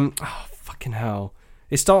 It's oh, fucking hell.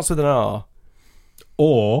 It starts with an R.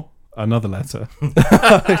 Or another letter.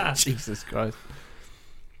 Jesus Christ.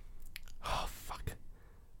 Oh fuck.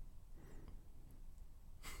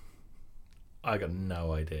 I got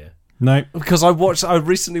no idea. No. Because I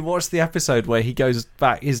recently watched the episode where he goes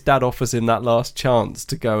back. His dad offers him that last chance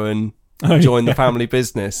to go and join the family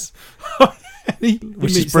business. He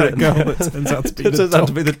Which meets is that brilliant. girl that turns out to be It the turns out dog.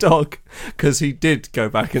 to be the dog, because he did go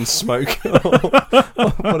back and smoke or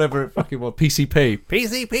whatever it fucking was. PCP.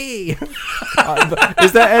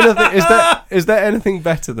 Is there anything? Is there anything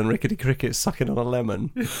better than Rickety Cricket sucking on a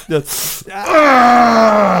lemon? It's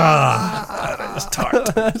tart.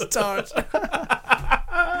 It's tart.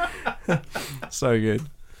 So good.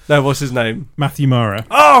 No, what's his name? Matthew Mara.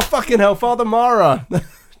 Oh, fucking hell, Father Mara.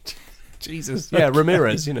 Jesus. Yeah,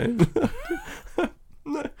 Ramirez, you know.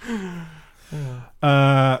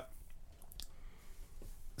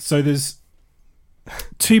 So there's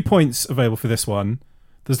 2 points available for this one.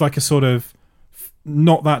 There's like a sort of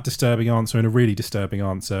not that disturbing answer and a really disturbing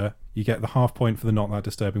answer. You get the half point for the not that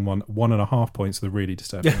disturbing one, 1.5 points for the really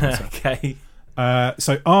disturbing answer. Okay.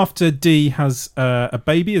 So after Dee has a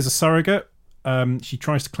baby as a surrogate, she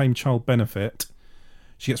tries to claim child benefit.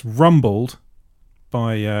 She gets rumbled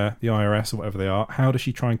by the IRS or whatever they are. How does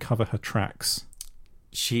she try and cover her tracks?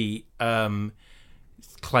 She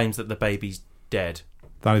claims that the baby's dead.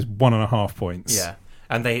 That is 1.5 points. Yeah.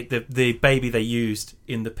 And the baby they used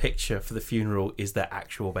in the picture for the funeral is their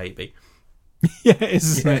actual baby. Yeah, it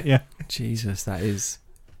is, isn't it? Yeah. Jesus, that is.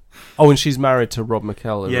 Oh, and she's married to Rob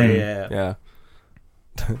McKellar. Yeah. Yeah.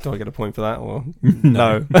 Do I get a point for that? Or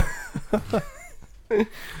no.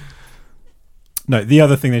 No, the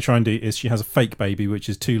other thing they try and do is she has a fake baby, which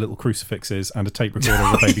is 2 little crucifixes and a tape recorder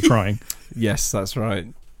of a baby crying. Yes, that's right.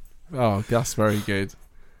 Oh, that's very good.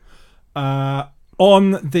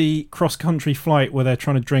 On the cross-country flight where they're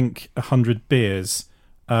trying to drink 100 beers,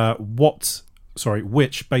 which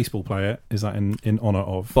baseball player is that in honour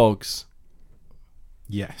of? Boggs.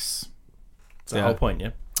 Yes. That's the whole point, yeah?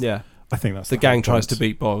 Yeah. I think that's The whole gang tries point. to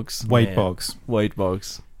beat Boggs. Wade Yeah. Boggs, Wade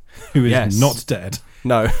Boggs. who is Yes. not dead.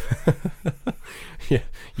 No. Yeah.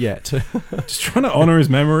 Yet. Just trying to honour his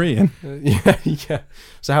memory. And Yeah.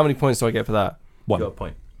 So how many points do I get for that? You 1. got a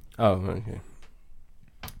point. Oh, okay.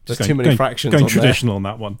 There's Just too many fractions Going on there. traditional on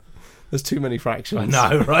that one. There's too many fractions. I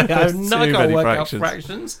know, right? There's I too can't many work fractions. out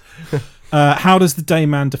fractions. How does the day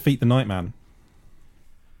man defeat the night man?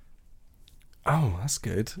 Oh, that's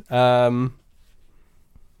good. Oh.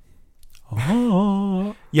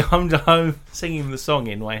 Yeah, I'm singing the song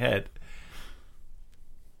in my head.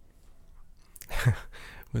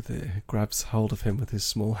 With it, grabs hold of him with his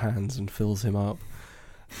small hands and fills him up.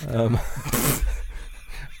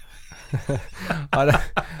 I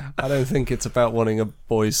don't think it's about wanting a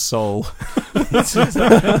boy's soul. You got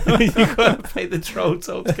to play the troll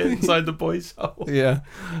toll to get inside the boy's soul. Yeah.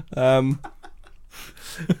 How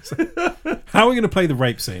are we going to play the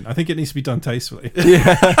rape scene? I think it needs to be done tastefully.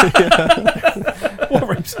 What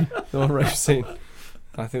rape scene? The rape scene.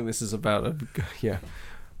 I think this is about yeah.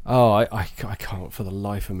 Oh, I can't for the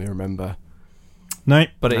life of me remember. No.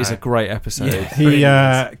 But it is No. a great episode.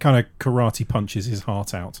 Yeah. He kind of karate punches his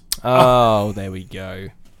heart out. Oh, there we go.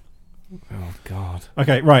 Oh God.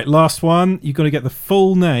 Okay, right. Last one. You've got to get the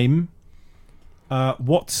full name.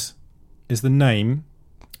 What is the name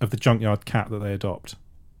of the junkyard cat that they adopt?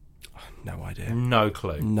 No idea. No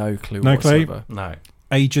clue. No clue No clue? whatsoever. No.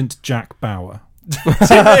 Agent Jack Bauer.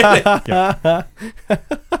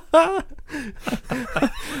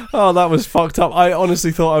 Oh, that was fucked up. I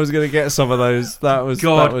honestly thought I was going to get some of those. That was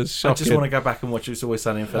God, that was I shocking. just want to go back and watch It's Always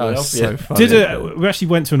Sunny in That was Philadelphia. so funny. We actually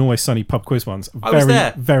went to an Always Sunny pub quiz once. I was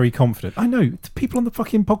there. Very confident. I know. The people on the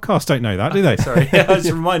fucking podcast don't know that, do they? Sorry, I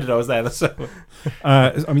was reminded I was there. That's so...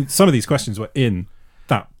 I mean, some of these questions were in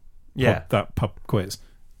that Yeah. that pub quiz.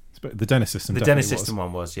 But the Dennis system. The definitely Dennis was. system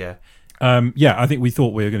one was, yeah. Yeah, I think we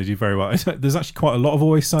thought we were going to do very well. There's actually quite a lot of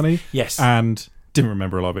Always Sunny, Yes. and didn't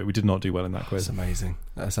remember a lot of it. We did not do well in that That's quiz. amazing.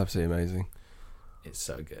 That's absolutely amazing. It's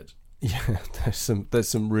so good. Yeah, there's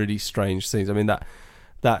some really strange scenes. I mean that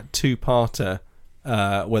two-parter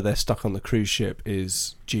where they're stuck on the cruise ship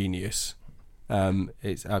is genius.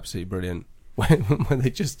 It's absolutely brilliant. When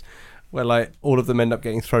they just where like all of them end up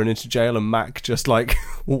getting thrown into jail and Mac just like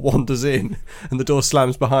wanders in and the door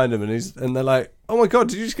slams behind him and they're like, "Oh my God,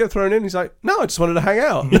 did you just get thrown in?" He's like, "No, I just wanted to hang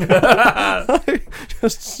out."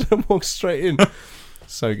 Just walks straight in.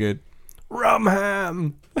 So good.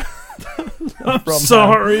 Rumham. I'm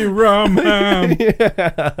sorry, Rumham.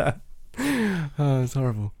 Yeah. Oh, it's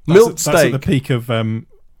horrible. That's Milk at steak. the peak of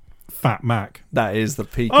Fat Mac. That is the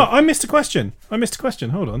peak. Oh, I missed a question.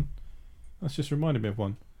 Hold on. That's just reminded me of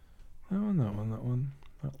one. That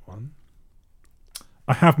one.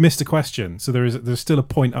 I have missed a question, so there's still a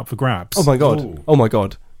point up for grabs. Oh my God. Ooh. Oh my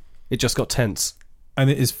God. It just got tense. And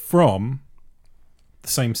it is from the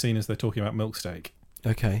same scene as they're talking about milk steak.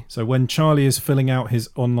 Okay. So when Charlie is filling out his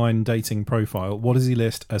online dating profile, what does he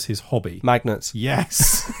list as his hobby? Magnets.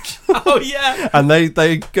 Yes. Oh yeah. And they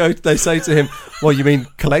say to him, well, you mean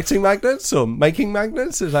collecting magnets or making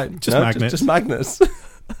magnets? It's like, Just no, magnets. Just magnets.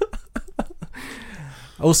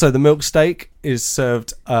 Also, the milk steak is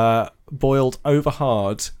served boiled over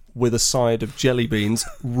hard with a side of jelly beans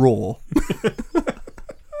raw.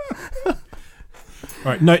 All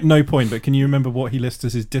right, no point, but can you remember what he lists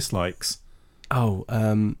as his dislikes?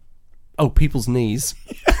 People's knees.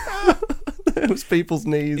 It was people's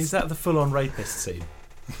knees. Is that the full-on rapist scene?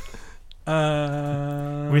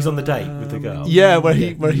 Where he's on the date with the girl? Yeah, where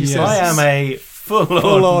he Yes. says, I am a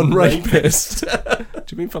full-on rapist. Do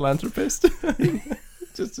you mean philanthropist?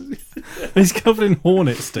 Just He's covered in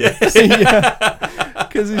hornet sticks. yeah,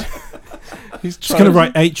 because he's Just going to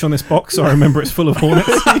write H on this box so I remember it's full of hornets.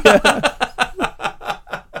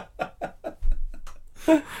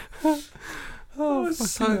 Oh,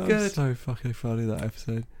 so good. So fucking funny, that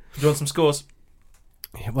episode. Do you want some scores?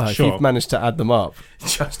 Yeah, well, Sure. if you've managed to add them up.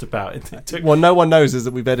 Just about. It took, What no one knows is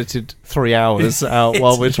that we've edited 3 hours out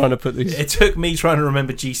while we're trying to put these. it took me trying to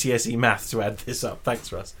remember GCSE math to add this up.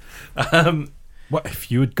 Thanks, Russ. What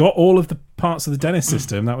if you had got all of the parts of the Dennis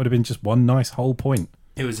system? That would have been just one nice whole point.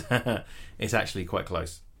 It was. It's actually quite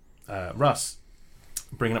close. Russ,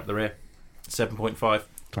 bringing up the rear, 7.5.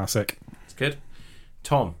 Classic. It's good.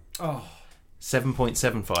 Tom,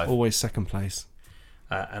 7.75. Always second place.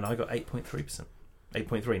 And I got 8.3%.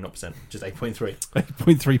 8.3, not percent, just 8.3.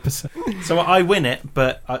 8.3%. So I win it,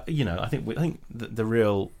 but I think the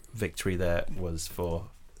real victory there was for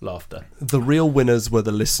laughter. The real winners were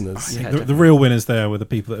the listeners. Yeah, The real winners there were the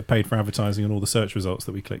people that have paid for advertising and all the search results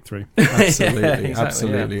that we clicked through. Absolutely, Yeah, exactly,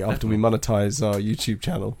 absolutely. yeah, After we monetize our YouTube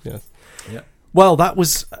channel, yes. Yeah. Well, that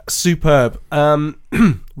was superb.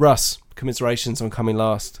 Russ, commiserations on coming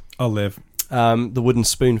last. I'll live. The wooden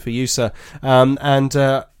spoon for you, sir. And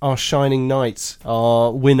our shining knight,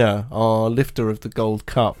 our winner, our lifter of the gold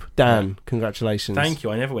cup, Dan. Congratulations. Thank you.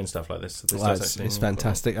 I never win stuff like this. So this Well, does it's actually-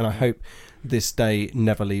 fantastic, and I hope this day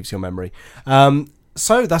never leaves your memory.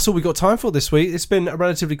 So that's all we got time for this week. It's been a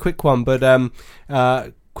relatively quick one, but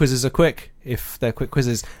quizzes are quick if they're quick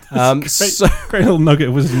quizzes. So Great little nugget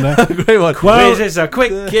of wisdom there. great one. Well, Quizzes are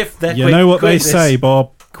quick gift. They're you quick know what quizzes. they say,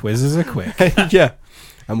 Bob. Quizzes are quick. Yeah.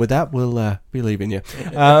 And with that, we'll be leaving you.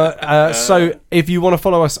 So if you want to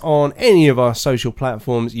follow us on any of our social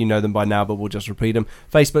platforms, you know them by now, but we'll just repeat them.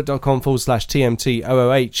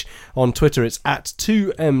 Facebook.com/TMTOOH. On Twitter, it's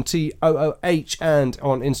 @2MTOOH. And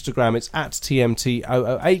on Instagram, it's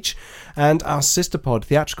 @TMTOOH. And our sister pod,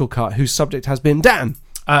 Theatrical Cut, whose subject has been Dan.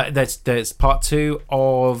 There's part 2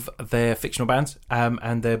 of their fictional band,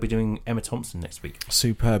 and they'll be doing Emma Thompson next week.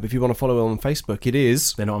 Superb. If you want to follow them on Facebook, it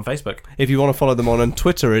is. They're not on Facebook. If you want to follow them on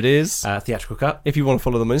Twitter, it is. Theatrical Cut, If you want to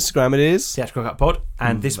follow them on Instagram, it is. Theatrical Cut Pod,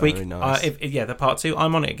 and this very week, nice. the part 2,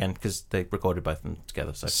 I'm on it again because they recorded both of them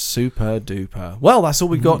together. So Super duper. Well, that's all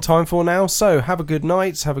we've got time for now. So have a good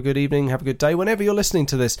night, have a good evening, have a good day whenever you're listening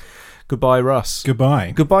to this. Goodbye, Russ.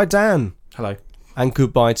 Goodbye. Goodbye, Dan. hello. And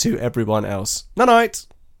goodbye to everyone else. Night.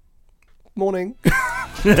 Morning.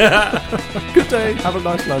 Good day. Have a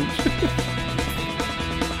nice lunch.